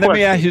ask you a question. Let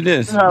me ask you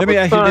this. Let me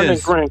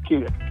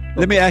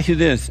ask you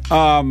this.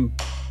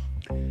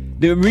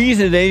 The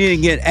reason they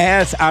didn't get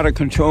ass out of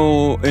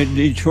control in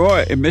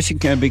Detroit, in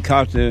Michigan,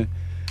 because the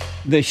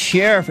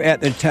sheriff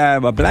at the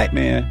time, a black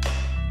man,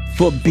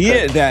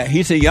 forbid that.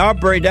 He said, y'all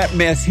bring that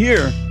mess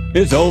here,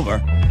 it's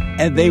over.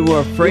 And they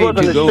were afraid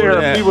to go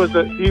there. They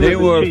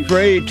were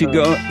afraid to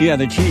go. Yeah,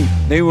 the chief.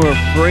 They were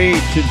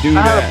afraid to do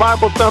that. I had a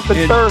Bible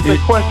thumping Thursday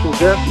question,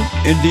 Jesse.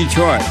 In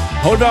Detroit.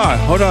 Hold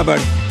on,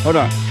 buddy. Hold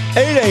on.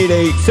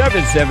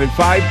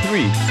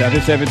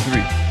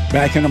 888-7753-773.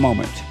 Back in a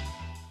moment.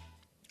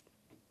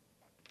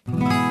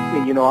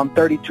 me, you know, I'm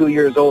 32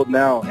 years old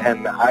now,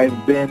 and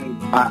I've been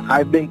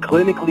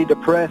clinically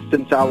depressed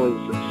since I was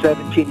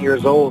 17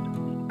 years old.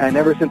 And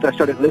ever since I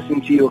started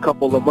listening to you a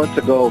couple of months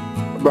ago,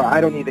 bro,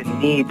 I don't even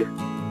need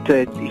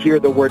to hear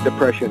the word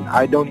depression.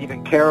 I don't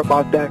even care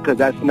about that because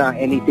that's not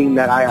anything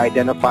that I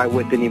identify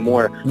with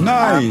anymore.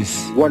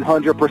 Nice. I'm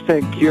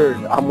 100% cured.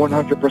 I'm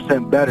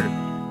 100%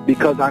 better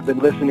because I've been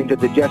listening to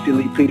the Jesse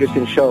Lee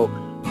Peterson show.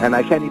 And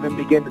I can't even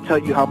begin to tell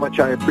you how much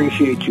I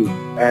appreciate you.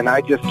 And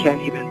I just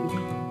can't even,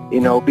 you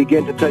know,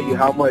 begin to tell you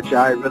how much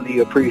I really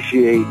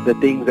appreciate the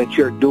things that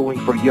you're doing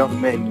for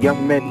young men.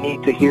 Young men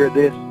need to hear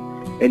this.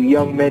 And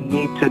young men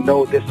need to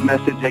know this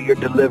message that you're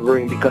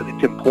delivering because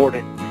it's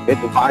important.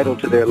 It's vital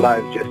to their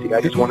lives, Jesse. I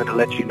just wanted to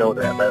let you know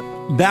that,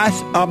 man. That's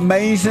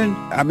amazing.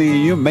 I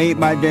mean, you made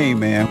my day,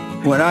 man.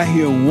 When I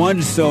hear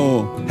one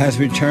soul has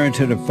returned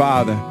to the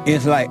Father,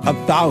 it's like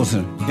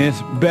 1,000.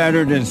 It's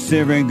better than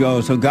silver and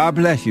gold. So God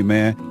bless you,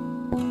 man.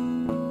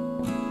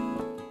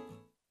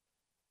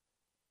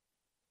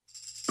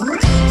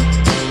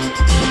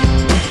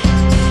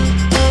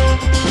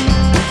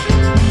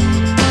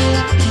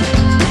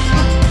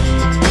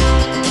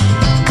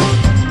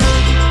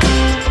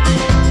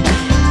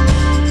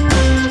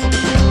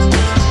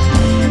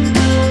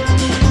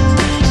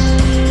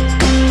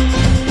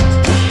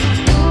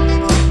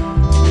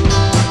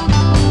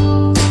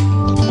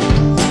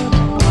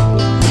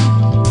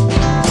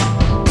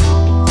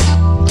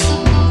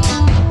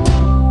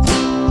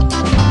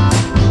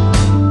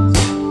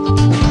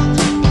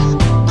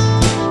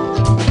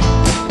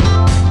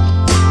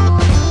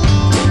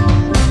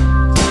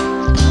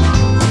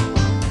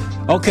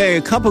 Okay,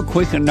 a couple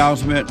quick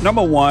announcements.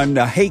 Number one,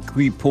 the Hake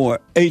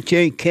Report,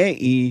 Hake,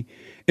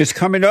 is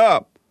coming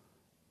up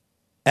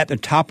at the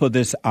top of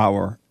this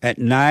hour at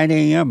 9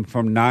 a.m.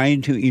 from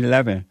 9 to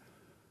 11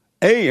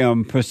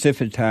 a.m.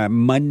 Pacific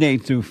time, Monday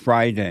through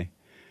Friday.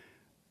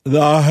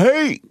 The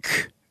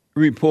Hake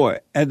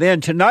Report. And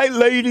then tonight,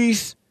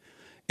 ladies,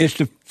 it's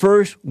the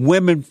first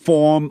Women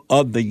Forum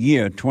of the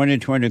year,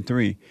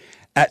 2023,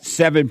 at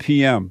 7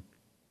 p.m.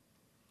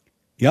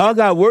 Y'all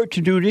got work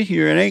to do this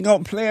year. It ain't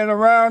going to play it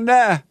around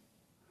now.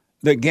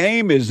 The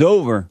game is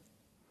over.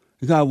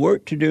 You got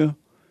work to do.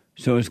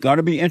 So it's going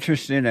to be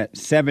interesting at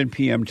 7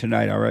 p.m.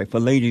 tonight, all right,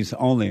 for ladies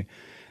only.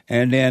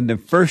 And then the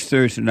first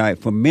Thursday night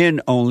for men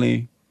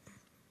only.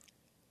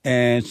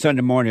 And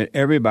Sunday morning,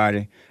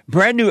 everybody.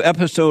 Brand new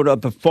episode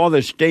of the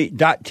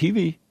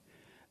FatherState.tv.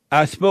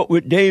 I spoke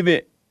with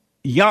David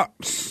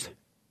Yachts.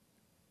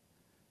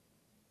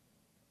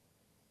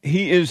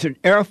 He is an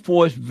Air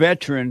Force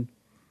veteran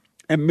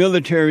and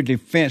military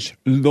defense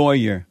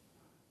lawyer.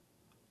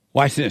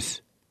 Watch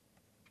this.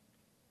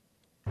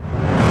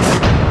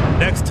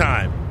 Next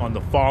time on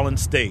The Fallen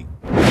State.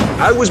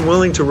 I was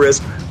willing to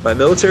risk my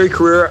military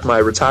career, my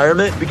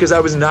retirement, because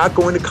I was not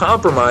going to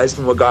compromise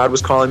in what God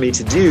was calling me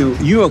to do.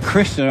 You're a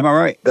Christian, am I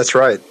right? That's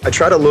right. I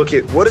try to look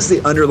at what is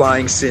the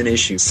underlying sin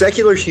issue.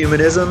 Secular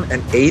humanism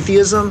and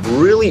atheism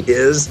really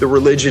is the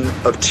religion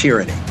of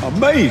tyranny.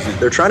 Amazing.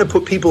 They're trying to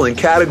put people in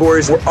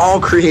categories. We're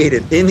all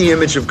created in the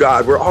image of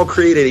God. We're all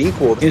created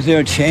equal. Is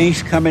there a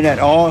change coming at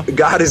all?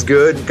 God is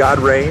good. God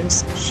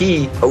reigns.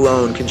 He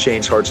alone can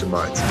change hearts and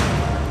minds.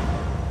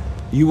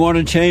 You want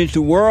to change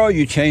the world,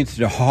 you change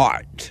the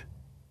heart.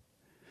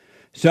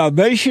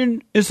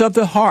 Salvation is of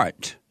the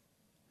heart.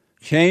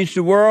 Change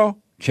the world,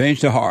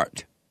 change the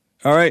heart.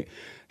 All right?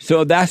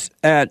 So that's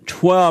at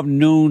 12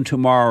 noon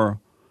tomorrow,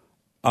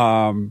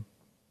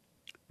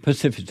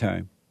 Pacific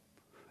time.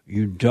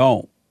 You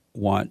don't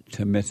want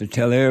to miss it.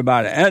 Tell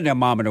everybody and their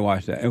mama to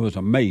watch that. It was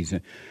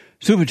amazing.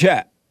 Super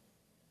chat.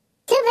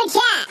 Super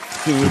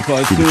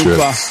chat.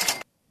 Super.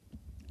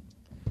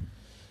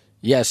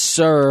 Yes,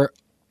 sir.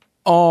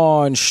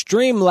 On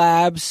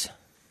Streamlabs,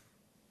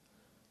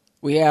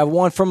 we have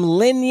one from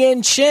Lin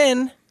Yin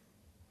Chin.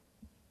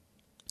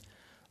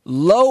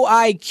 Low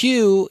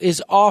IQ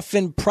is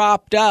often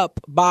propped up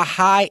by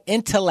high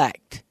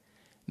intellect,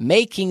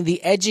 making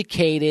the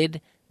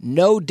educated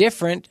no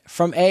different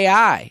from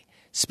AI,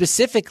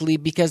 specifically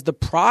because the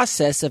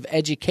process of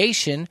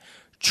education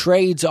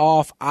trades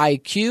off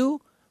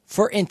IQ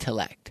for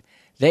intellect.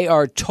 They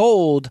are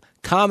told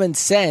common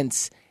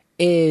sense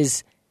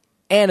is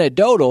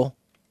anecdotal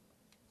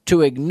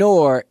to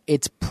ignore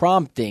its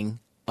prompting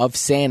of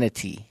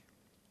sanity.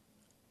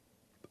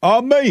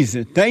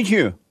 Amazing. Thank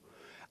you.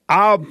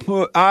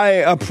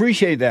 I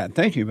appreciate that.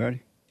 Thank you,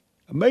 buddy.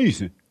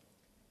 Amazing.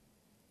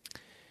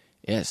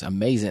 Yes,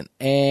 amazing.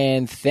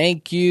 And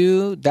thank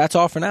you. That's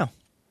all for now.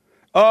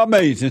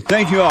 Amazing.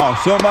 Thank you all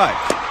so much.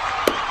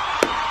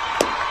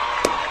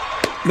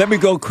 Let me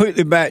go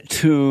quickly back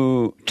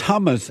to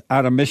Thomas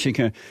out of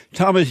Michigan.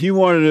 Thomas, you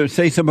wanted to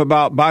say something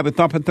about Bible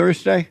Thumping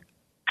Thursday?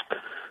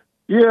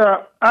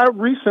 Yeah, I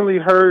recently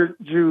heard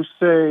you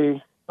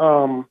say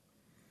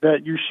that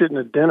you shouldn't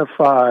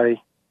identify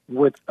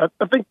with, I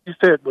think you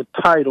said with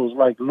titles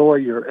like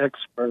lawyer,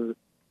 expert,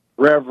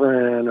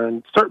 reverend,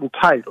 and certain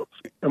titles.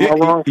 Am I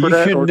wrong for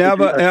that? You should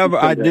never, ever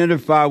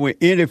identify with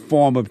any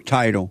form of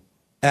title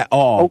at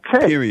all,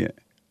 okay. Period.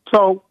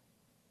 So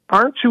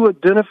aren't you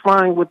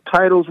identifying with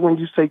titles when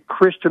you say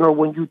Christian or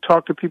when you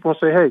talk to people and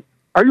say, hey,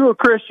 are you a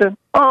Christian?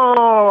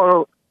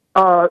 Oh,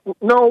 no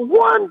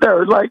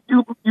wonder. Like,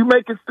 you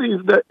make it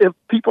seem that if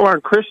people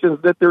aren't Christians,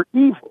 that they're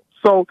evil.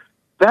 So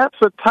that's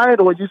a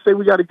title. And you say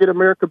we got to get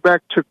America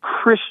back to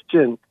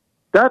Christian.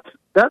 That's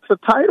a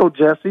title,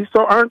 Jesse.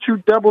 So aren't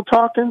you double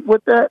talking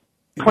with that?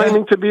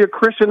 Claiming to be a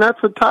Christian, that's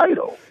a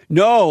title.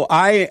 No,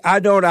 I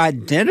don't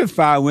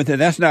identify with it.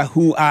 That's not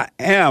who I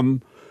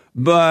am,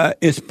 but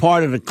it's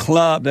part of the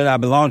club that I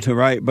belong to,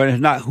 right? But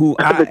it's not who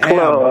I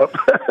am.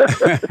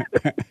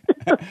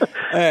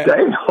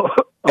 Damn.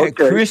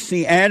 Okay.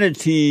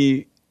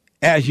 Christianity,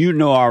 as you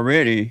know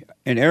already,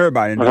 and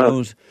everybody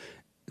knows,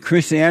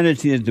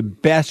 Christianity is the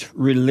best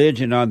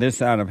religion on this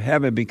side of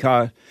heaven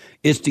because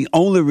it's the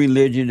only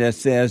religion that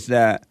says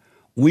that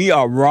we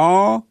are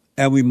wrong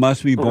and we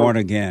must be born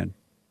again.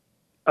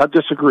 I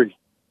disagree.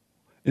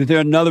 Is there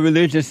another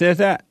religion that says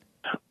that?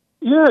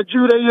 Yeah,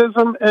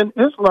 Judaism and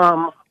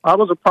Islam. I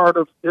was a part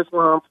of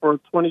Islam for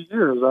 20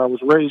 years. I was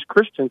raised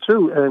Christian,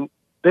 too. And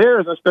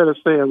theirs, instead of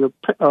saying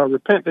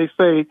repent, they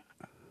say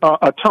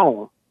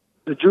atone.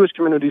 The Jewish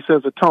community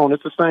says atone.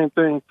 It's the same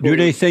thing. Do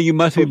they say you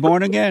must be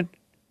born again?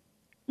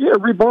 Yeah,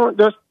 reborn.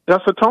 That's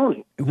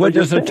atoning. What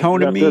does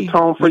atoning mean?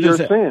 Atone for your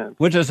sins.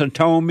 What does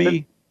atone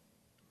mean?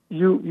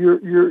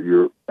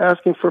 You're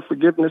asking for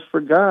forgiveness for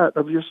God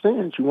of your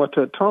sins. You want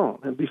to atone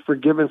and be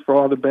forgiven for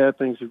all the bad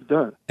things you've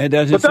done. But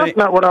that's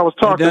not what I was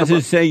talking about.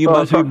 Does it say you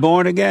must be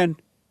born again?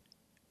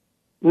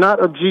 Not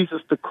of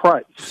Jesus the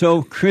Christ.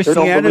 So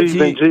Christianity... They don't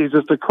believe in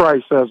Jesus the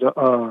Christ as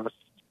a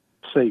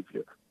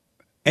Savior.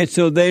 And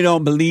so they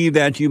don't believe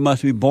that you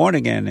must be born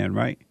again then,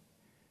 right?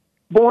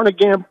 Born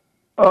again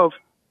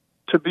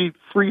to be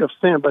free of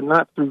sin, but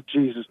not through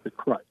Jesus the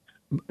Christ.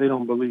 They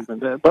don't believe in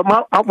that. But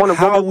I want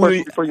to one more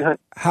question before you hang.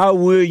 How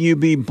will you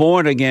be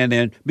born again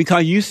then?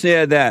 Because you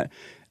said that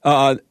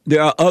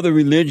there are other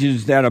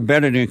religions that are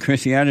better than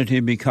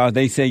Christianity because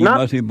they say you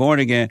must be born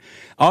again.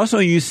 Also,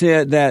 you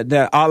said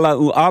that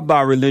Allah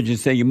Akbar religion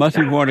say you must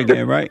be born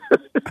again, right?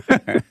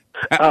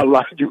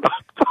 Allah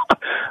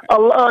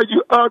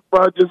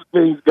Akbar just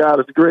means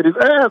God is the greatest.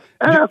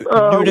 Ask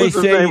what's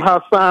his name,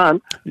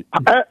 Hassan.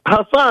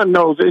 Hassan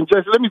knows it. And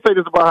Jesse, let me say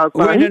this about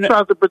Hassan. He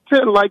tries to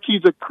pretend like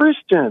he's a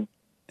Christian.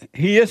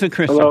 He is a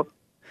Christian. Hello?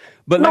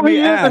 But let me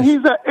ask.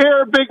 He's an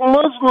Arabic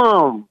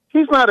Muslim.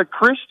 He's not a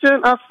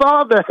Christian. I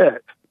saw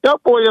that.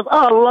 That boy is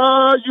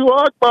Allah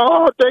Akbar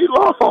all day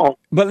long.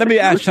 But let me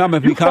ask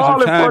Thomas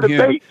because of time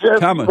here. Bait,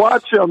 Thomas.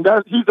 Watch him.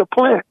 He's a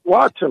plant.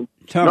 Watch him.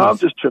 Thomas. No, I'm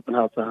just tripping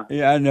outside.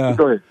 Yeah, I know.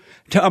 Go ahead.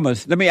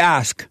 Thomas, let me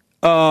ask.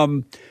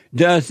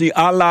 Does the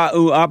Allah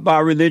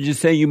Akbar religion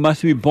say you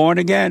must be born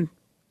again?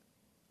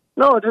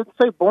 No, it didn't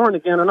say born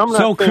again. And I'm not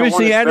so saying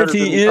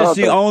Christianity is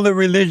the only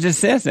religion that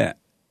says that.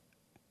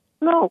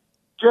 No,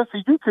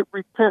 Jesse, you could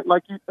repent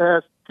like you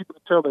ask people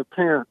to tell their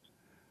parents,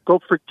 go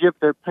forgive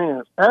their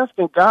parents.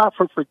 Asking God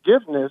for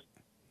forgiveness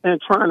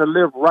and trying to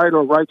live right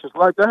or righteous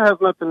life, that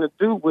has nothing to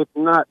do with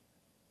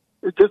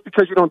just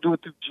because you don't do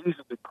it through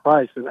Jesus the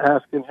Christ and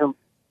asking him,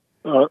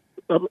 going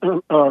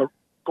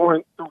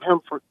through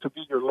him to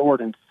be your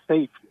Lord and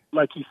Savior,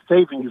 like he's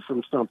saving you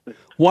from something.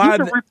 Why?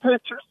 You can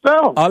repent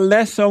yourself.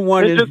 Unless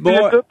someone is born, be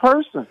a good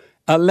person.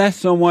 Unless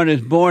someone is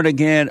born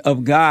again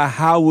of God,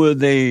 how will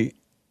they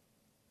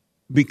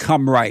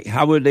become right?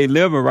 How would they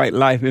live a right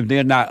life if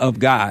they're not of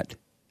God?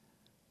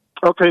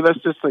 Okay,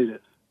 let's just say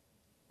this.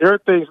 There are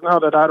things now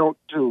that I don't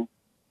do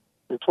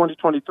in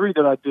 2023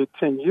 that I did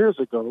 10 years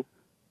ago.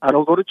 I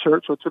don't go to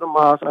church or to the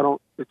mosque. I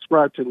don't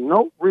subscribe to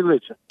no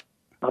religion.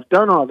 I've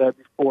done all that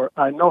before.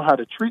 I know how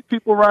to treat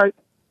people right,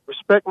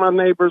 respect my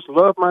neighbors,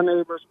 love my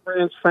neighbors,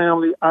 friends,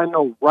 family. I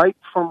know right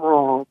from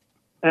wrong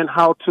and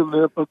how to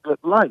live a good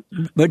life.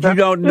 But you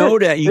don't know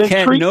that. You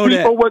can't know that. Treat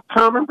people with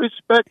common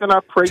respect, and I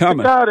pray to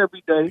God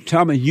every day.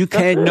 Thomas, you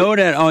can't know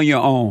that on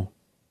your own.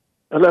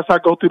 Unless I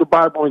go through the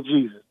Bible and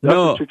Jesus. That's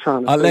what you're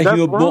trying to say. That's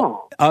wrong.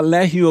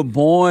 Unless you are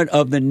born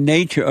of the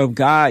nature of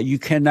God, you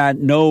cannot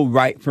know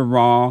right from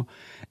wrong,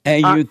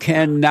 and you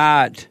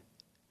cannot.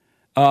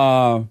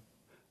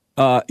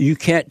 You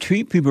can't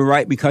treat people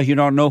right because you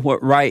don't know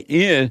what right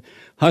is.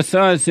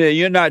 Hassan said,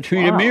 "You're not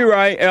treating me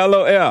right."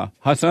 LOL.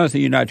 Hassan said,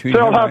 "You're not treating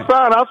me right." Tell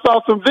Hassan, I saw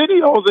some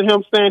videos of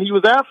him saying he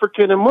was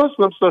African and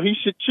Muslim, so he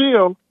should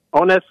chill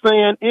on that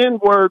saying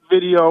N-word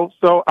video.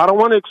 So I don't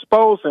want to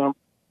expose him,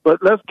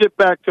 but let's get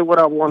back to what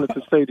I wanted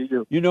to say to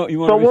you. You want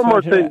so one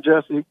more thing,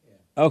 Jesse.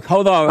 Oh,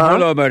 hold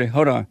on, buddy.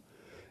 Hold on.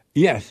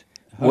 Yes.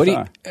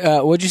 Hassan.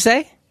 What'd you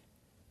say?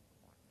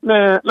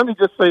 Man, let me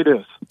just say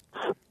this.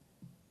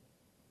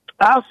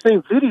 I've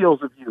seen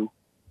videos of you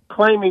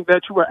claiming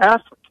that you were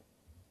African.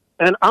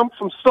 And I'm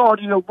from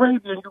Saudi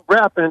Arabia and you're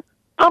rapping.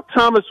 I'm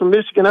Thomas from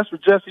Michigan. That's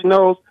what Jesse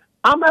knows.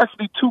 I'm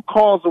actually 2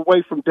 calls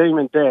away from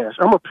Damon Dash.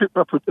 I'm a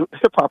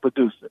hip-hop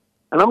producer.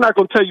 And I'm not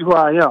going to tell you who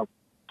I am.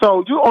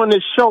 So you're on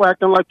this show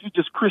acting like you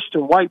just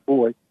Christian white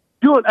boy.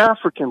 You're an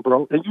African,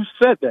 bro. And you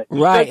said that.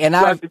 You right. said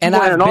I've been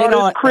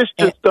on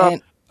Christian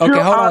stuff.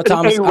 Okay, hold on,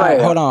 Thomas.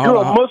 Hold on. You're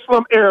a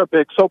Muslim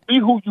Arabic. So be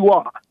who you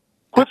are.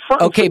 Quit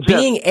fronting Okay, for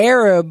Jesse.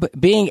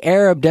 being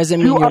Arab doesn't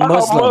mean You you're are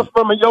Muslim. a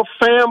Muslim, and your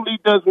family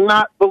does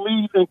not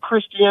believe in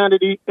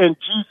Christianity and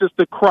Jesus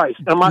the Christ.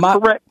 Am I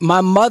correct?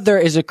 My mother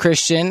is a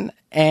Christian,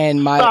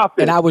 and Stop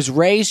it. I was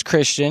raised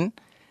Christian.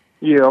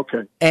 Yeah,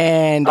 okay.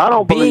 And I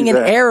don't being believe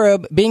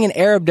that. Being an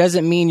Arab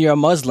doesn't mean you're a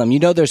Muslim. You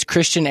know, there's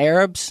Christian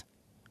Arabs.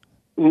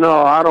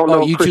 No, I don't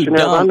know you too Christian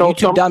Arabs. dumb. I know You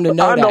too some, dumb to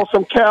know I know that.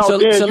 some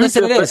Chaldeans. So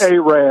listen to you this. just an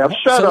Arab.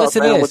 Shut So up,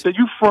 listen to man. this. With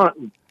you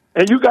fronting.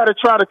 And you got to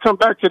try to come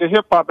back to the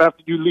hip hop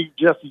after you leave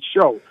Jesse's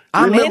show.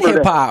 I'm Remember in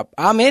hip that. hop.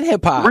 I'm in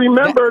hip hop.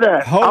 Remember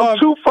that. Hold I'm on.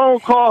 2 phone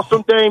calls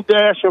from Dame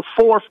Dash and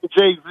 4 from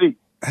Jay-Z.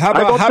 How I ain't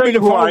about gonna how tell many you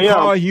who I phone am.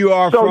 calls you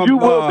are so from? you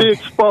will be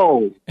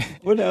exposed.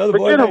 What the other boy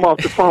Forget him name? off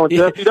the phone,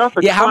 Jesse. That's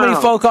a How many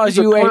clown. phone calls He's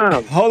a you ain't?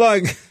 clown. Hold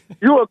on.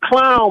 You a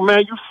clown, man.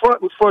 You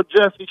fronting for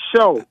Jesse's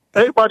show.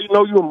 Everybody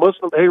know you a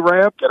Muslim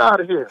Arab. Get out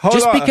of here. Hold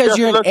Just on. because Jesse,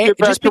 you're an let's get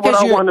back just to what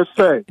because I you're want to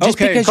say. just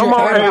Okay, because Come you're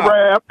on, Arab.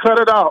 Arab. Cut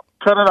it out.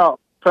 Cut it out.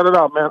 Cut it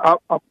out, man.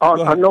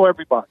 I know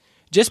everybody.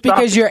 just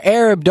because you're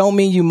Arab don't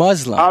mean you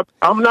Muslim.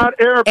 I'm not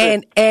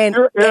Arabic. And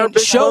You're Arabic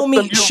show me-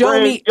 Muslim. You show me-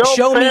 raised- Your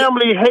show me-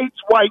 family hates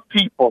white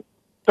people.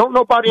 Don't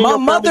nobody in My your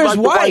family mother's like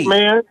the white. white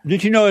man.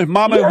 Did you know his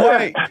mama is Yeah.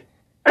 white?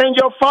 And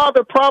your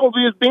father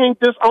probably is being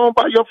disowned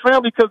by your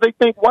family because they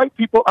think white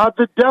people are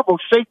the devil,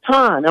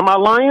 Shaitan. Am I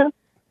lying?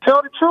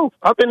 Tell the truth.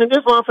 I've been in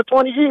Islam for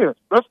 20 years.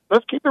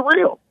 Let's keep it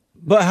real.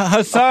 But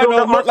Hassan I feel don't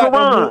that look my like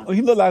Quran.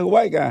 he look like a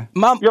white guy.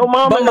 Your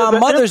mama but my is an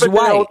mother's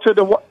infidel white. to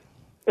the,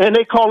 and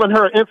they calling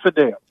her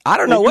infidel. I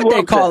don't know And what you they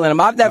up there. calling them.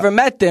 I've never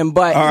met them,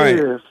 but All right.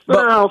 Yeah, sit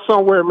down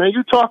somewhere, man.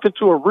 You talking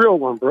to a real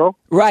one, bro.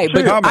 right.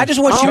 But Chill. I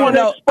just want you to wanna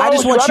know. I expose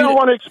just want I you. don't To,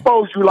 want to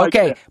expose you like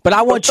Okay, that. but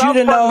I want stop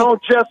you to putting know- on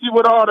Jesse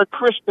with all the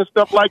Christian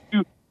stuff like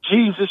you,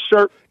 Jesus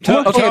shirt.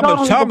 Thomas, You don't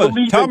even Thomas,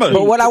 believe in Thomas. Jesus.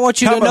 But what I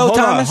want you to know, hold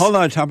Thomas. On, hold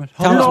on, Thomas. You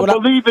Hold Thomas, on. what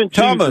don't believe in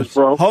Thomas, Jesus,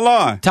 bro. hold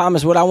on.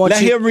 Thomas, what I want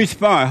Let you. him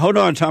respond. Hold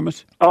on,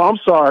 Thomas. Oh, I'm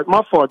sorry.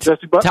 My fault,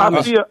 Jesse. But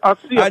Thomas. I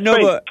see a I know,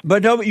 fake.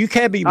 but no, you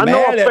can't be I know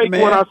mad a at fake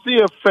man. when I see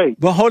a fake.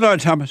 But hold on,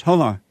 Thomas.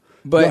 Hold on. Go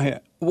But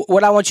ahead.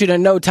 what I want you to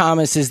know,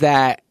 Thomas, is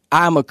that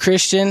I'm a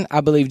Christian.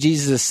 I believe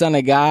Jesus is the Son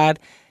of God,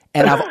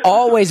 and I've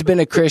always been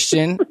a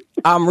Christian.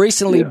 I'm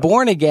recently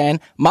born again.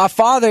 My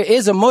father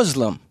is a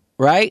Muslim,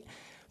 right?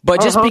 But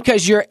just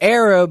because you're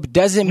Arab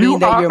doesn't mean You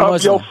that are you're of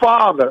Muslim. your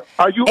father.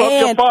 Are you of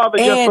your father,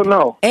 yes or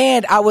no?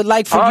 And I would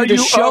like for Are you to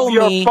you show of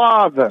your me.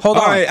 father? Hold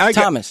All on, right, I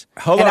got- Thomas.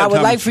 hold and on, I would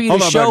Thomas. like for you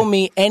Hold to on, show buddy.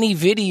 me any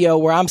video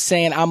where I'm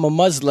saying I'm a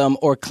Muslim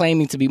or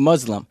claiming to be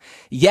Muslim.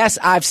 Yes,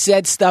 I've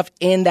said stuff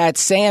in that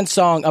Sand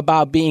song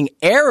about being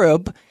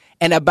Arab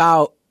and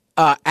about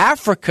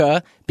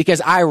Africa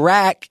because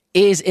Iraq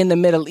is in the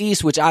Middle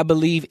East, which I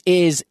believe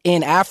is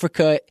in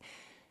Africa.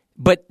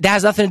 But that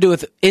has nothing to do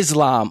with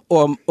Islam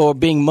or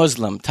being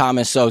Muslim,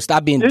 Thomas. So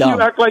stop being Didn't dumb.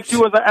 you act like you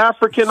was an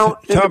African in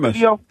the Thomas,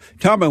 video?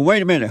 Thomas,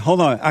 wait a minute.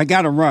 Hold on. I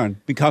got to run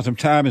because of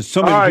time and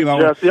so All many right, people.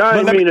 Jesse. I But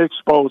didn't let me- mean to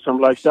expose him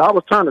like that. I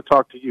was trying to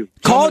talk to you.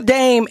 Call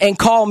Dame and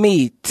call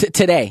me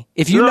today.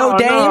 If you know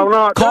Dame,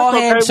 call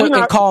that's him okay.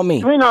 and call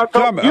me. We're not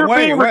Thomas, You're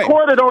wait, being wait.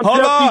 recorded on Hold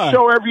Jesse's on.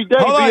 show every day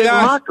Hold on, being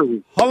guys.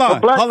 mockery. Hold of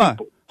on, black hold on,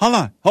 people.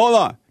 hold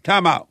on.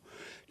 Time out.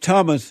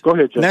 Thomas, Go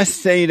ahead, Jesse. let's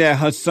say that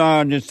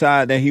Hassan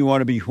decided that he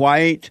want to be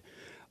white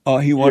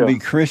or he want to Yeah.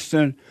 be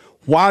Christian.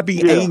 Why be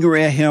Yeah.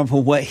 angry at him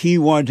for what he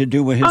wanted to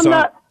do with his own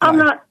life? I'm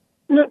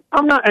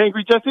not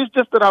angry, Jesse. It's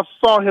just that I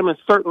saw him in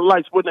certain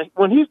lights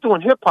when he's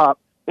doing hip hop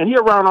and he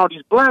around all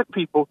these black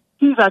people.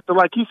 He's acting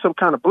like he's some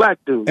kind of black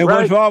dude. And right?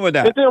 what's wrong with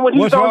that? And then when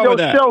he's What's on wrong your with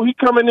that? show, he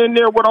coming in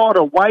there with all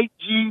the white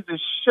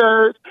Jesus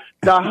shirts,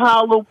 the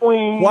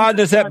Halloween. Why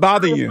does that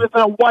bother you?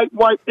 Christmas and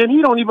white, and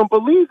he don't even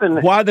believe in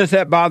that. Why does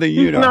that bother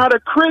you, He's though? not a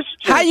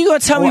Christian. How you gonna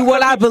tell me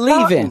what I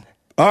believe in?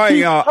 All right,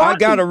 He's y'all. I talking.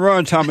 got to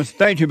run, Thomas.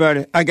 Thank you,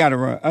 buddy. I got to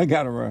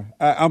run.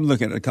 I'm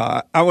looking at the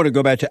car. I want to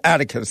go back to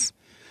Atticus.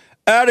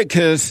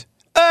 Atticus.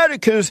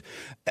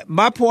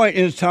 My point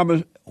is,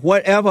 Thomas,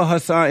 whatever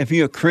Hassan, if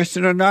you're a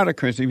Christian or not a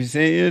Christian, if you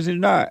say he is or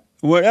not,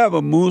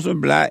 whatever, Muslim,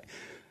 black,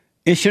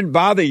 it shouldn't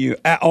bother you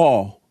at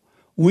all.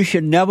 We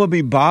should never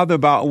be bothered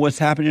about what's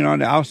happening on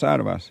the outside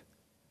of us.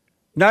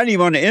 Not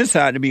even on the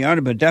inside, to be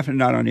honest, but definitely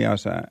not on the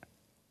outside.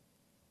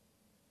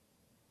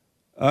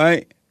 All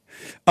right?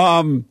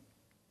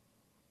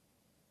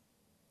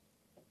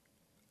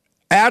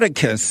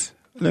 Atticus,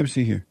 let me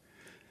see here.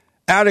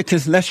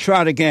 Atticus, let's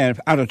try it again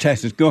out of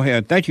Texas. Go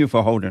ahead. Thank you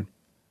for holding.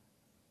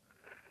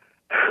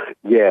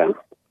 Yeah.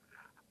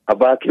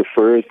 About your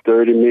first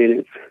 30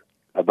 minutes,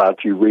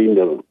 about you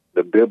reading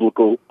the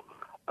biblical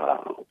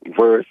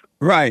verse.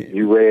 Right.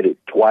 You read it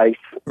twice.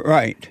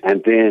 Right.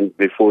 And then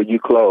before you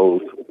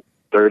close,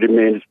 30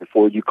 minutes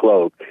before you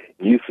close,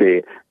 you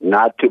said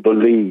not to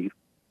believe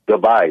the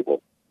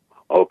Bible.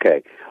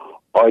 Okay.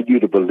 Are you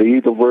to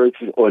believe the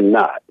verses or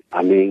not?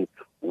 I mean,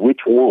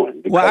 which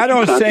one? Well, I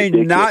don't say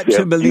contradict not to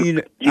yourself. believe.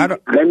 Let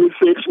me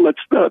finish my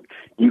stuff.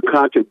 You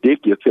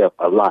contradict yourself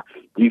a lot.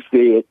 You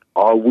said,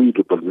 are we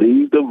to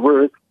believe the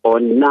verse or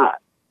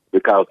not?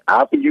 Because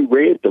after you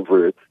read the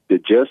verse to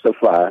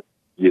justify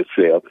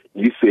yourself,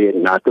 you said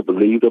not to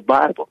believe the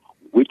Bible.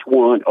 Which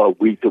one are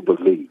we to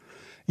believe?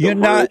 You're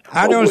not.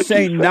 I don't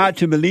say not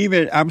to believe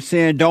it. I'm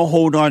saying don't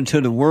hold on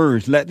to the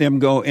words. Let them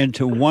go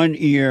into one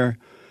ear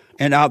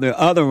and out the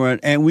other one.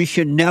 And we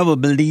should never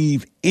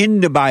believe in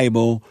the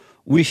Bible.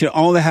 We should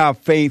only have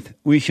faith.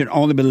 We should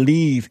only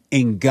believe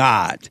in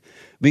God.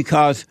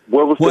 Because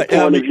what was the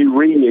point of you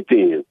reading it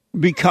then?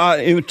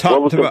 Because it talked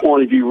what was the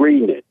point of you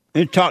reading it?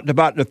 It talked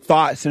about the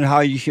thoughts and how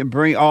you should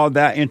bring all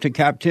that into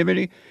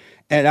captivity.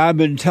 And I've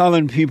been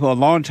telling people a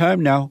long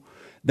time now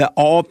that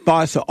all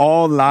thoughts are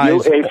all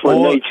lies. Your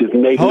explanations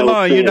make no sense. Hold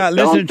on, you're not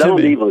listening to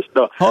me. Even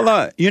start. Hold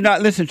on, you're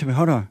not listening to me.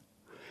 Hold on.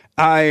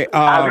 I've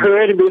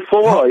heard it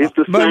before. It's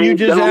the but same. You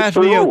just asked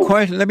me a song.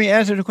 question. Let me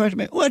answer the question.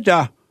 What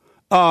the?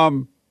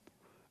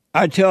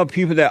 I tell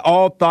people that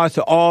all thoughts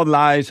are all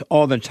lies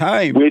all the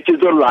time, which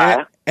is a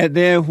lie. And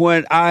then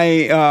when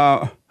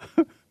my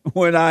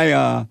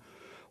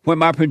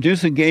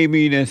producer gave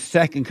me the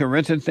 2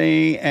 Corinthians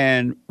thing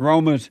and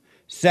Romans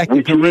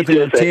 2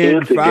 Corinthians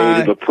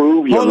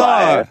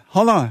 10:5.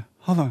 Hold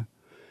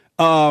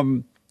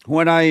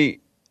on.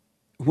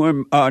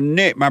 When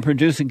Nick, my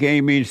producer,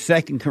 gave me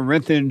 2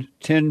 Corinthians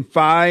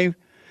 10:5,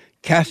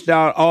 cast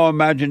out all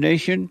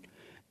imagination,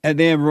 and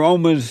then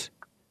Romans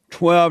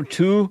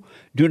 12:2,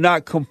 do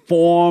not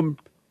conform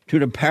to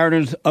the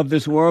patterns of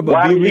this world. But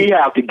why did he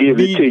have to give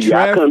it to you?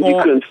 How come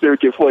you couldn't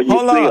search it for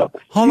yourself?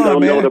 Hold you on, don't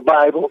man. know the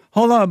Bible?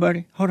 Hold on,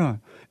 buddy. Hold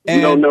on.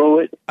 And you don't know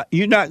it?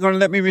 You're not going to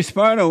let me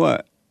respond or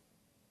what?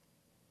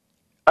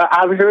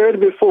 I've heard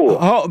it before.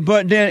 Oh,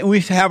 but then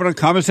we're having a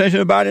conversation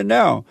about it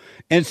now.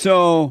 And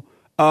so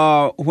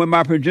when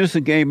my producer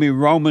gave me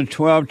Romans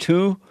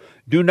 12:2,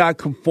 do not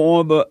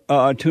conform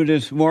to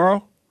this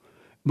world,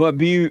 but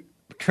be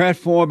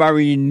transformed by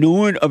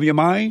renewing of your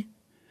mind.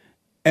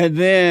 And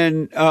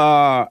then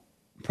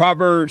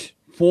Proverbs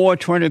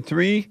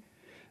 4:23,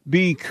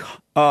 be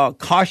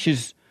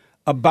cautious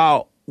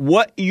about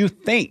what you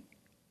think.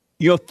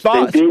 Your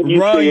thoughts and then you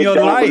run your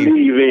don't life.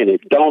 Believe in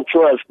it. Don't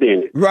trust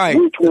in it. Right.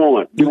 Which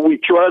one? Do we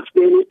trust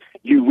in it?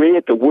 You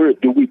read the word.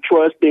 Do we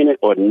trust in it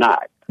or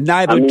not?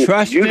 Neither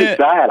trust you in it.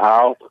 Decide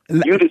how.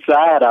 You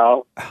decide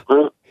how.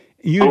 Huh?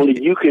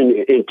 Only you can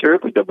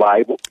interpret the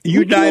Bible.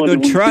 You neither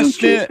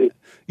trust it.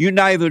 You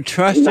neither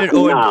trust it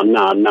or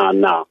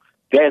no.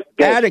 That's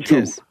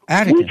Atticus. True.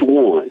 Atticus. Which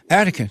one?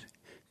 Atticus.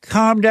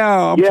 Calm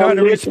down. I'm trying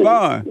to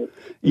respond.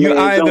 You Man,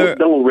 either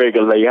don't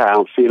regulate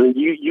how I'm feeling.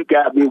 You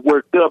got me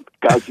worked up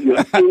because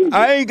you're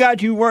I ain't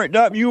got you worked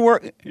up.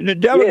 The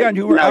devil got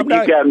you worked up.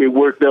 You got me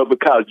worked up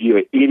because you're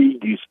an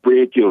idiot. You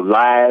spread your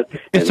lies.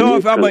 And so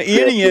if I'm an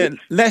idiot,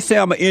 let's say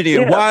I'm an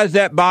idiot. Yeah. Why is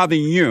that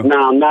bothering you?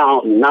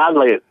 Now,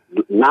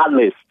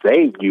 let's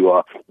say you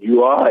are.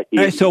 You are an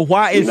idiot. And so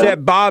why is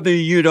that bothering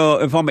you though?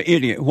 If I'm an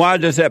idiot, why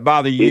does that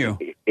bother you?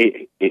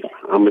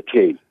 I'm gonna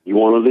tell you. You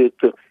want to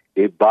listen?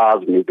 It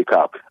bothers me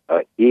because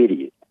an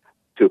idiot,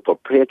 to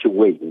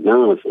perpetuate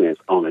nonsense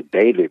on a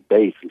daily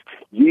basis.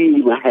 You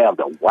even have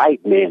the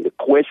white man to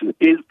question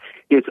his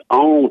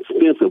own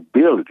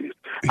sensibilities.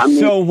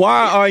 So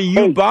why are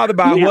you bothered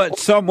by what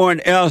someone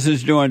else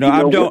is doing? Though?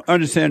 I don't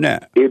understand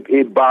that.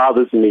 It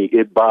bothers me.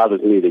 It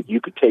bothers me that you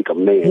could take a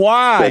man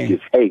why? such as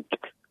hate.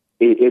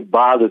 It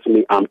bothers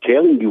me. I'm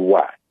telling you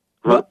why.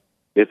 Huh?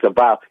 It's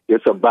about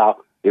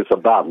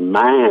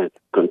mind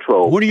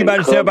control. What are you about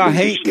to say about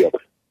hate?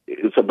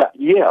 It's about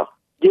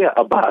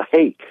about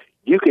hate.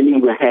 You can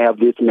even have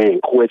this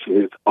man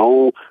question his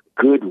own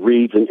good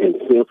reason and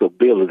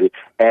sensibility,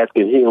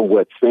 asking him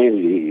what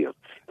sanity is.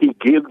 He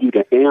gives you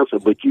the answer,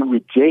 but you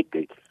reject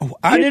it.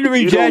 I didn't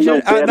reject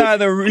it. I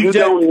neither reject it.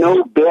 You don't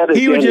know better.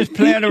 He was just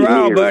playing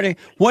around, buddy.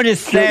 What is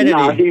sanity?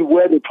 No, he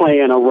wasn't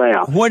playing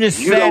around. What is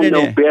sanity? You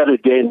don't know better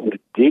than the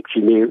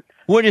dictionary.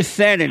 What is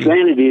sanity?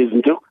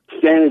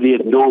 Sanity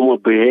is normal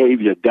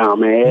behavior,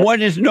 dumbass. What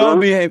is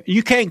normal behavior?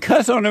 You can't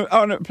cuss on the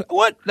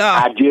what? No.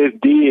 I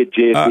just did,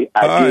 Jesse. All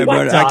right,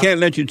 brother. I can't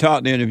let you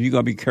talk then if you're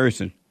gonna be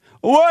cursing.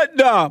 What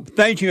the?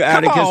 Thank you,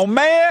 Atticus. Come on,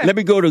 man. Let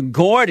me go to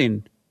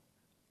Gordon.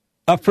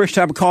 A first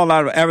time call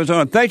out of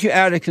Arizona. Thank you,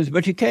 Atticus,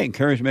 but you can't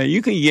curse, man.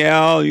 You can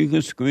yell, you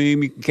can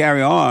scream, you can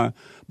carry on,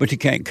 but you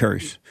can't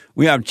curse.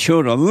 We have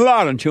children, a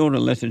lot of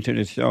children listen to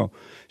this show,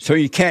 so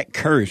you can't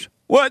curse.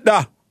 What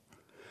the?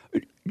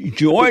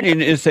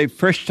 Jordan is a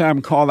first time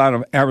call out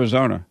of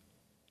Arizona.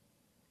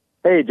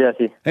 Hey,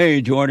 Jesse.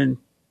 Hey, Jordan.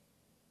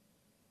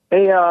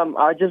 Hey,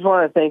 I just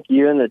want to thank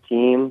you and the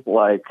team.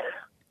 Like,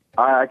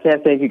 I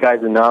can't thank you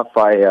guys enough.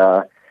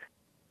 I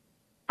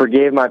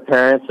forgave my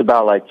parents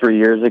about 3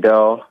 years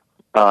ago.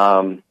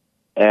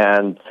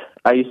 And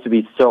I used to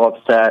be so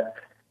upset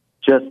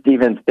just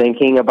even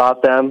thinking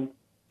about them.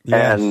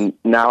 Yes. And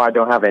now I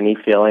don't have any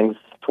feelings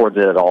towards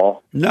it at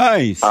all.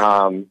 Nice.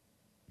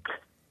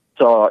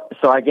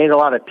 So I gained a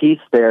lot of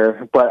peace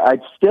there, but I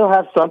still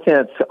have something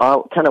that's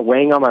kind of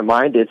weighing on my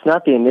mind. It's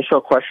not the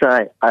initial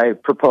question I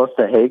proposed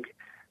to Hake,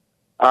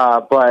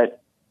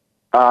 but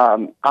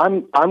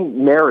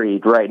I'm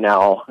married right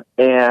now,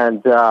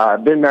 and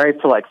I've been married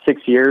for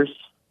 6 years,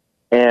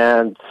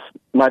 and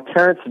my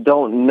parents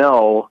don't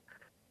know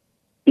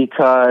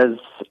because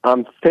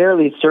I'm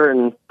fairly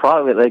certain,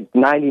 probably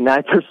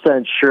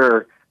 99%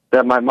 sure,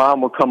 that my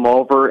mom would come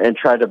over and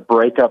try to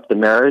break up the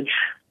marriage.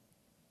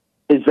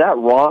 Is that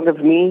wrong of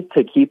me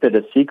to keep it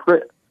a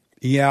secret?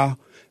 Yeah,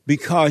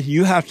 because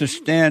you have to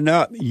stand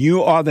up.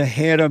 You are the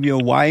head of your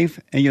wife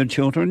and your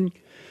children,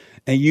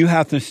 and you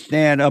have to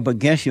stand up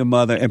against your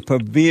mother and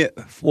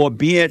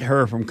forbid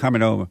her from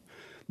coming over.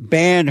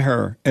 Ban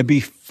her and be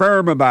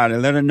firm about it.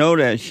 Let her know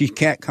that she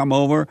can't come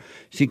over.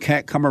 She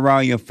can't come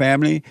around your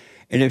family.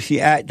 And if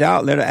she act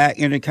out, let her act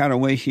any kind of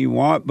way she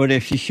wants. But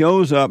if she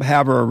shows up,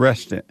 have her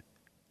arrested.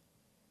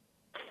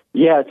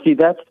 Yeah, see,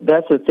 that's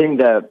the thing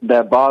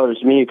that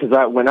bothers me, because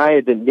when I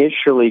had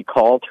initially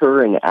called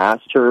her and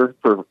asked her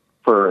for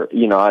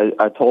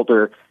I told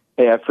her,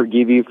 hey, I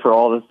forgive you for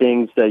all the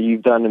things that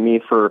you've done to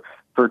me, for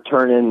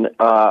turning,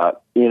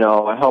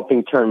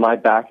 helping turn my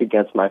back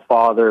against my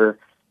father.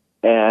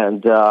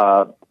 And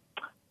I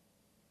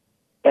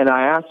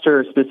asked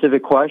her a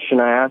specific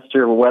question. I asked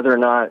her whether or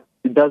not,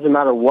 it doesn't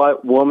matter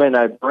what woman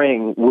I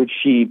bring, would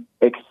she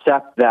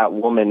accept that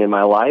woman in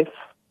my life?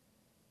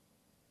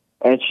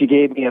 And she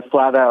gave me a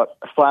flat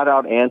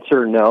out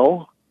answer,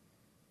 no.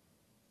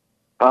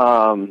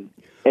 And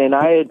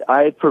I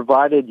had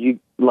provided you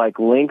like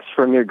links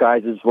from your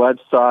guys'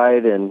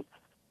 website, and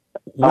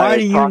why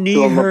do you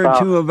need her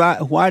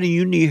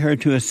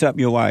to accept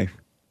your wife?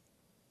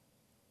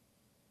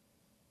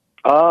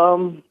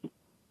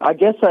 I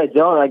guess I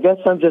don't. I guess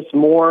I'm just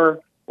more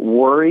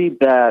worried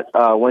that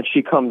when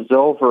she comes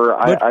over,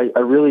 I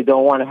really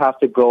don't want to have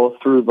to go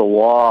through the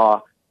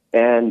law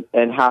and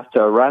have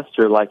to arrest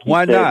her, like you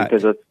Why said, not?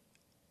 because it's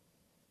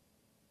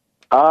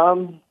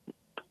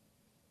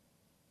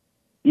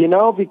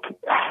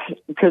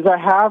because I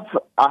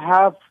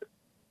have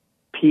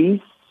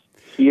peace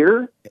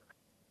here.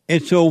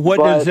 And so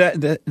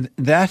does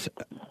that's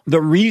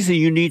the reason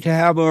you need to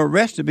have her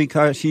arrested,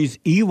 because she's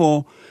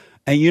evil,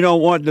 and you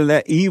don't want to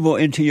let evil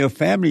into your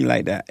family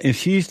like that. If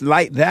she's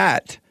like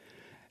that,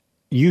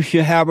 you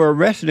should have her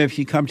arrested if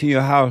she comes to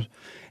your house.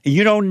 And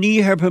you don't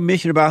need her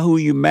permission about who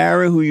you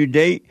marry, who you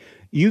date.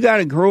 You got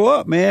to grow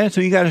up, man.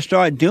 So you got to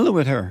start dealing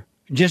with her.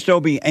 Just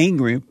don't be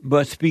angry,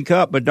 but speak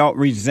up, but don't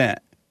resent.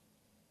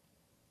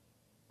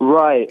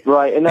 Right.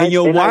 And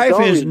your wife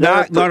is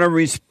not going to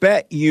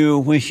respect you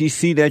when she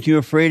see that you're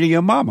afraid of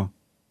your mama.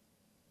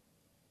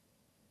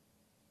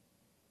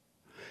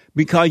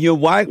 Because your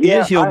wife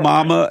is your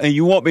mama, and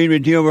you won't be able to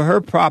deal with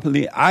her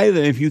properly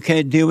either if you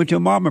can't deal with your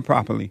mama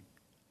properly.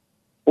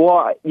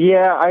 Well,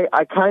 yeah,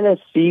 I kind of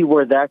see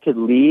where that could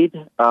lead.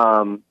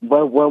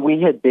 But when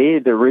we had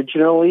dated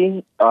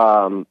originally,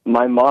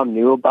 my mom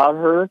knew about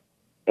her,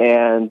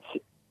 and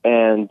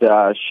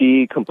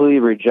she completely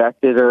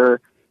rejected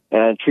her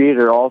and treated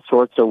her all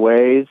sorts of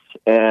ways.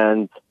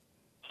 And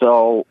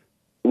so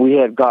we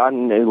had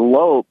gotten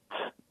eloped,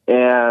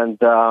 and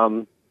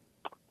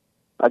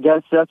I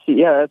guess that's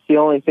the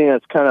only thing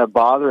that's kind of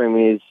bothering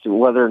me, is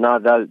whether or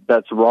not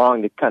that's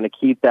wrong to kind of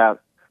keep that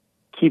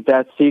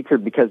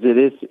secret, because it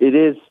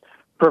is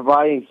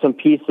providing some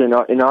peace in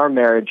our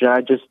marriage, and I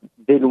just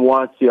didn't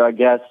want to, I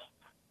guess,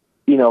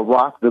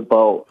 rock the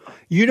boat.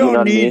 You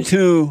don't need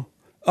to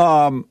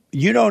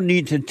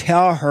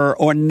tell her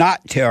or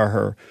not tell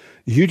her.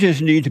 You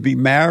just need to be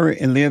married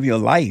and live your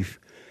life.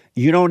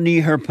 You don't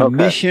need her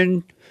permission.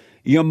 Okay.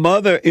 Your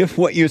mother, if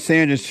what you're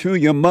saying is true,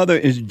 your mother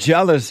is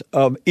jealous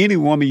of any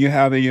woman you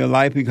have in your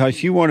life because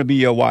she want to be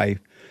your wife.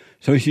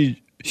 So she's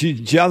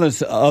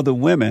jealous of other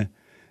women.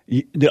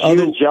 She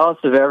was jealous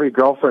of every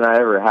girlfriend I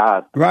ever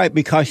had. Right,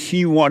 because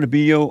she want to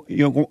be your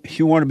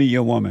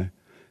woman.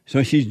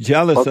 So she's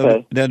jealous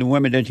of the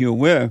women that you're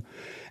with.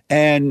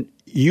 And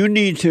you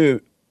need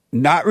to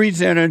not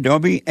resent her,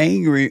 don't be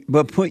angry,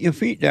 but put your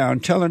feet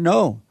down. Tell her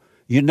no.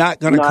 You're not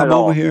going to come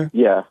over here.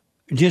 Yeah.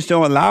 Just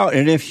don't allow it.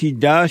 And if she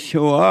does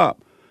show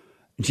up,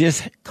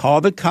 just call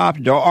the cops.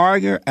 Don't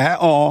argue at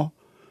all.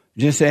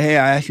 Just say, hey,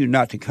 I asked you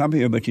not to come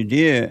here, but you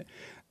did.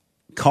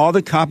 Call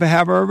the cop and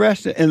have her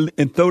arrested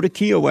and throw the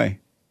key away.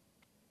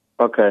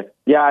 Okay.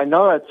 Yeah, I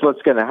know that's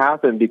what's going to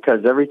happen,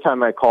 because every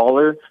time I call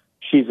her,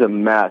 she's a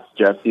mess,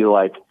 Jesse.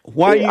 Like,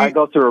 I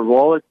go through a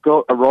roller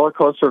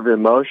coaster of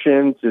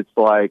emotions. It's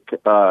like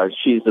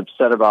she's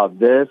upset about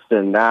this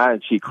and that,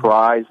 and she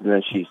cries, and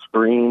then she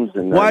screams.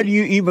 And why do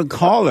you even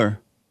call her?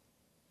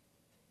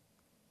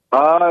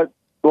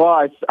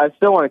 Well, I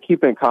still want to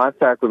keep in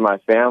contact with my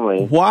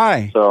family.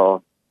 Why?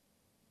 So,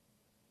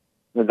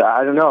 I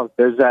don't know.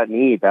 There's that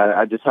need.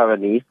 I just have a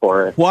need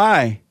for it.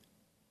 Why?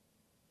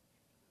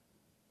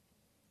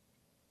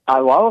 I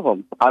love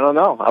them. I don't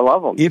know. I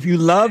love them. If you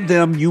love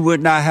them, you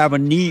would not have a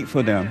need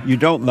for them. You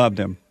don't love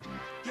them.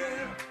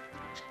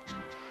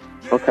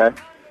 Okay.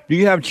 Do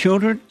you have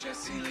children?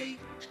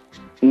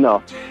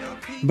 No.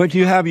 But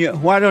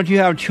why don't you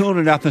have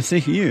children after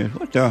 6 years?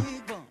 What the?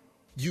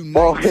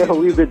 Well, yeah,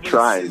 we've been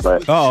trying,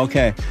 but... Oh,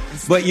 okay.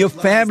 But your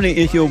family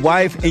is your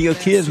wife and your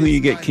kids when you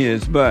get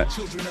kids. But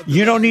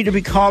you don't need to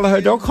be calling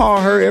her. Don't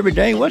call her every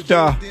day. What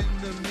the...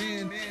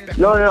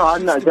 No,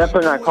 I'm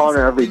definitely not calling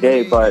her every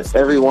day, but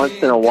every once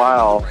in a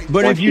while.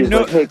 But if you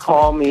know, like, hey,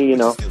 call me, you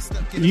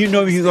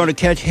know you're going to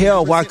catch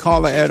hell. Why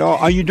call her at all?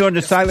 Are you doing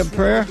the silent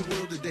prayer?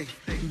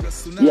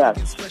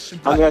 Yes.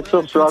 I mean, I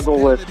still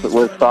struggle with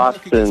thoughts,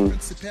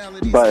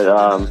 but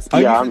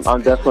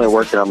I'm definitely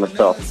working on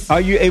myself.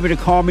 Are you able to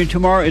call me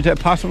tomorrow? Is that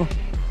possible?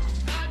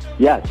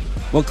 Yes.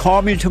 Well,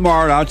 call me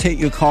tomorrow, and I'll take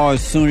your call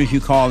as soon as you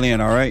call in,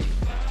 all right?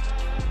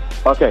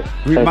 Okay.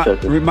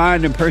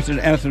 Remind the person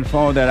answering the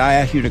phone that I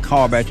asked you to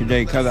call back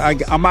today, because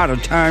I'm out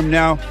of time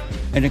now,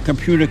 and the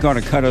computer's going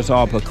to cut us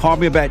off. But call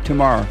me back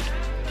tomorrow.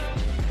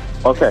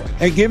 Okay.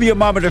 And give your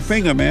mama the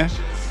finger, man.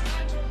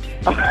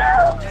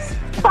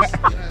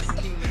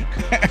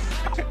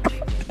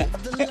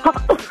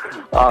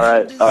 All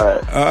right.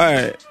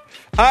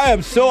 I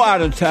am so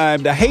out of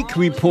time. The Hake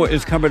Report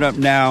is coming up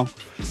now.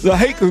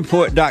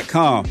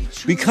 TheHakeReport.com.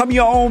 Become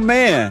your own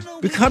man.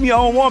 Become your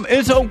own woman.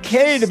 It's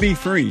okay to be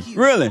free.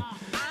 Really.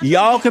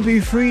 Y'all can be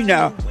free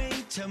now.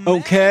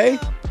 Okay?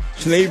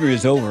 Slavery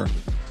is over.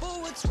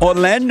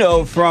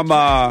 Orlando from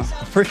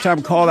first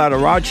time call out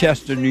of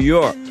Rochester, New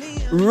York.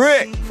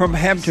 Rick from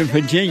Hampton,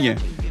 Virginia.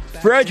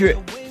 Frederick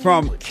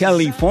from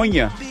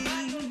California.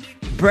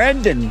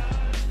 Brandon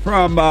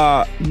from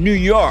New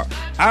York.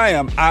 I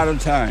am out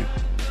of time.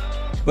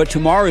 But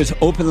tomorrow is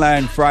Open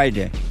Line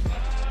Friday.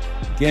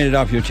 Get it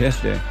off your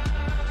chest there.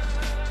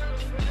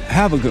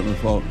 Have a good one,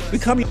 folks.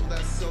 Become your... Check.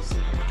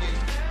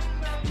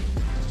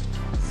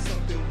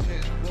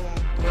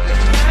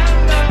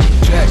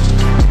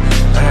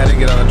 I had to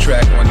get on the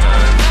track one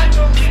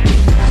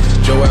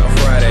time. Joel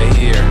Friday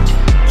here.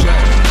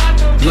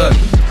 Check. Look,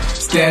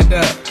 stand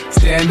up.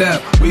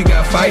 We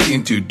got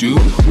fighting to do.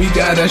 We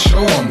gotta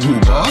show 'em who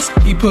boss.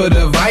 He put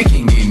a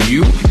Viking in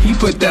you. He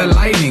put that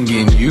lightning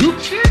in you.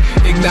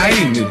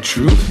 Igniting the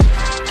truth.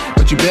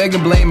 But you beg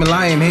and blame and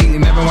lie and hate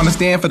and never want to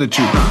stand for the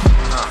truth.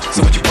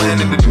 So what you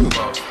planning to do?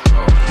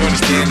 You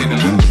understand in the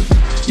lose.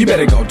 You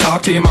better go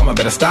talk to your mama.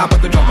 Better stop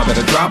at the drama.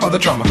 Better drop all the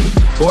trauma.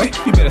 Boy,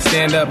 you better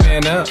stand up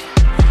and up.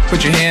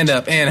 Put your hand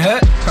up and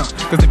hut.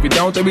 Cause if we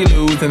don't, then we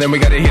lose. And then we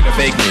gotta hear the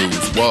fake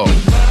news. Whoa.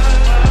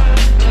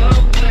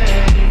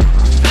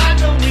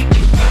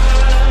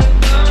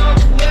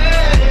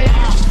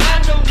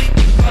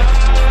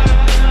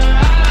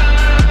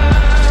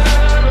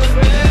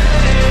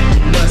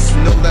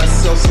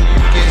 So you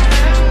get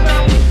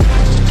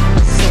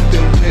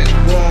something went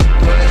wrong,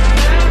 but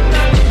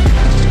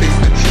face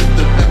the truth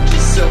about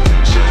yourself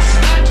and just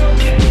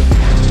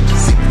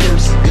seek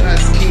first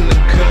God's kingdom,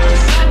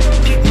 cause I know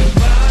we can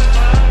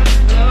find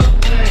a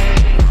way.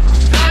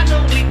 I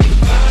know we can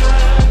find a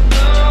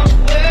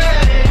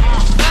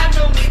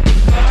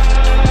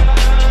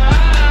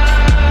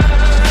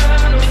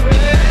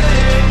way.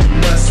 You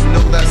must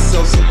know that so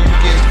you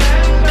get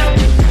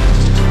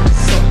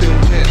something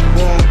went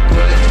wrong,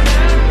 but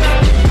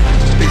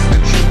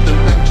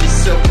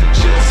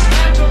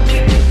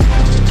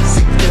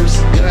seek first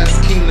God's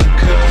kingdom,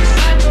 cause I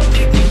know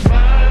we can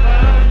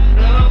find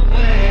a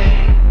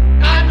way.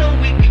 I know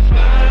we can find a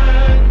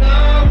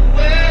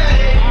way.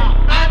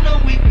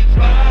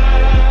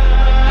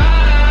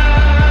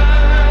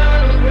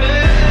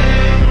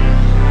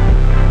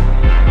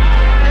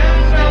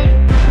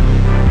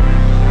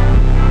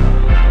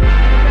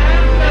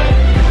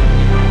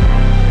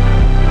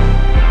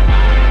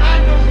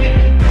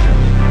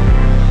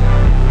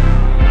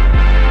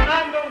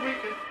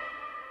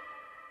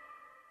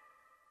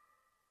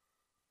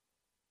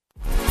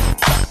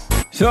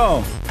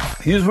 So,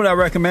 here's what I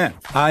recommend.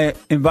 I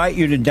invite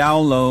you to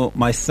download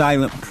my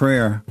silent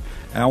prayer,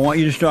 and I want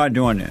you to start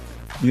doing it.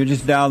 You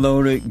just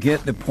download it,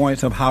 get the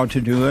points of how to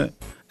do it,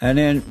 and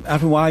then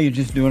after a while, you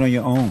just do it on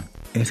your own.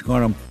 It's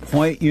going to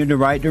point you in the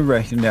right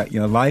direction that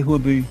your life will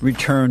be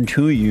returned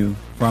to you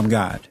from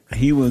God.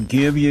 He will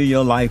give you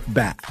your life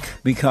back,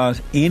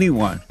 because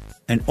anyone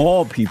and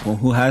all people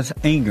who has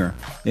anger,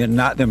 they're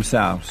not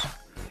themselves.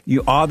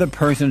 You are the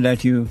person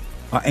that you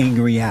are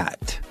angry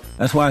at.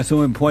 That's why it's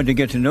so important to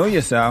get to know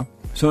yourself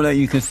so that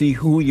you can see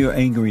who you're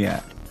angry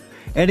at.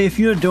 And if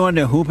you're doing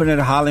the hooping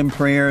and hollering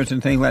prayers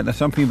and things like that,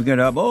 some people get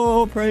up,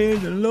 oh, praise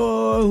the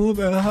Lord, hoop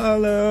and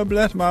holler,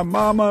 bless my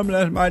mama,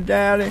 bless my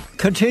daddy.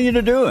 Continue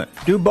to do it.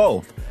 Do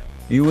both.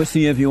 You will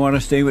see if you want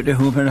to stay with the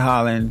hooping and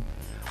hollering,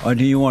 or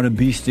do you want to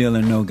be still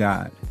and know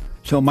God.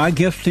 So my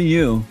gift to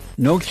you,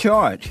 no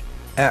charge,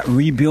 at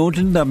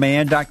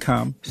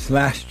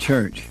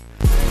rebuildingtheman.com/church.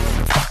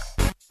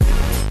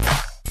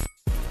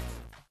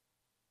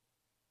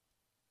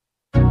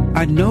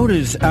 I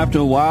noticed after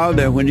a while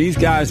that when these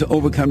guys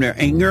overcome their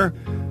anger,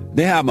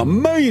 they have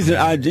amazing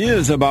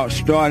ideas about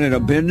starting a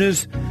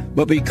business,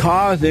 but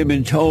because they've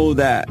been told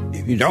that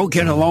if you don't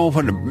get a loan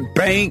from the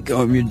bank,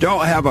 or if you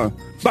don't have a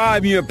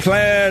 5-year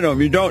plan, or if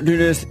you don't do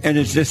this, and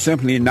it's just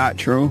simply not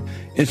true,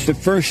 it's the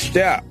first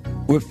step.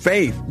 With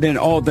faith, then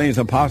all things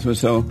are possible.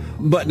 So,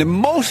 but the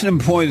most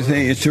important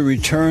thing is to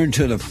return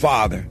to the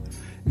Father.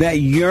 That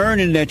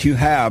yearning that you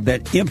have,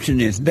 that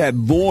emptiness, that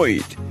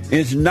void,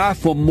 is not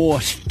for more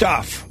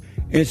stuff.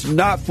 It's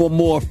not for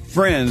more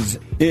friends.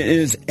 It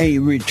is a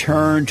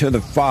return to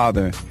the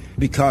Father,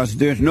 because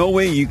there's no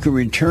way you can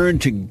return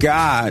to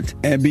God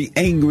and be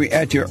angry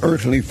at your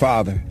earthly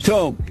father.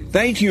 So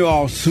thank you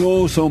all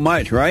so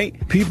much, right?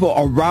 People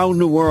around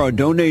the world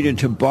donated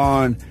to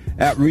Bond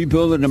at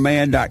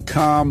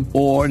rebuildingtheman.com,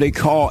 or they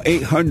call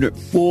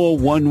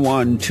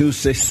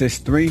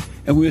 800-411-2663,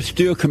 and we're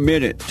still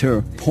committed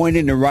to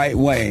pointing the right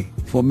way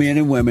for men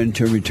and women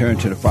to return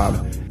to the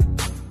Father.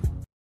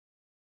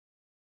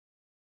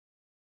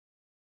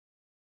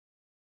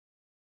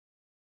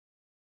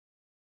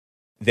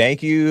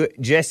 Thank you,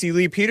 Jesse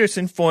Lee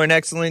Peterson, for an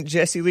excellent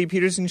Jesse Lee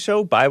Peterson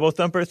Show, Bible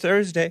Thumper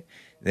Thursday.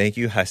 Thank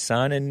you,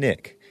 Hassan and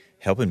Nick,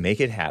 helping make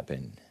it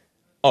happen.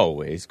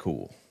 Always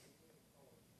cool.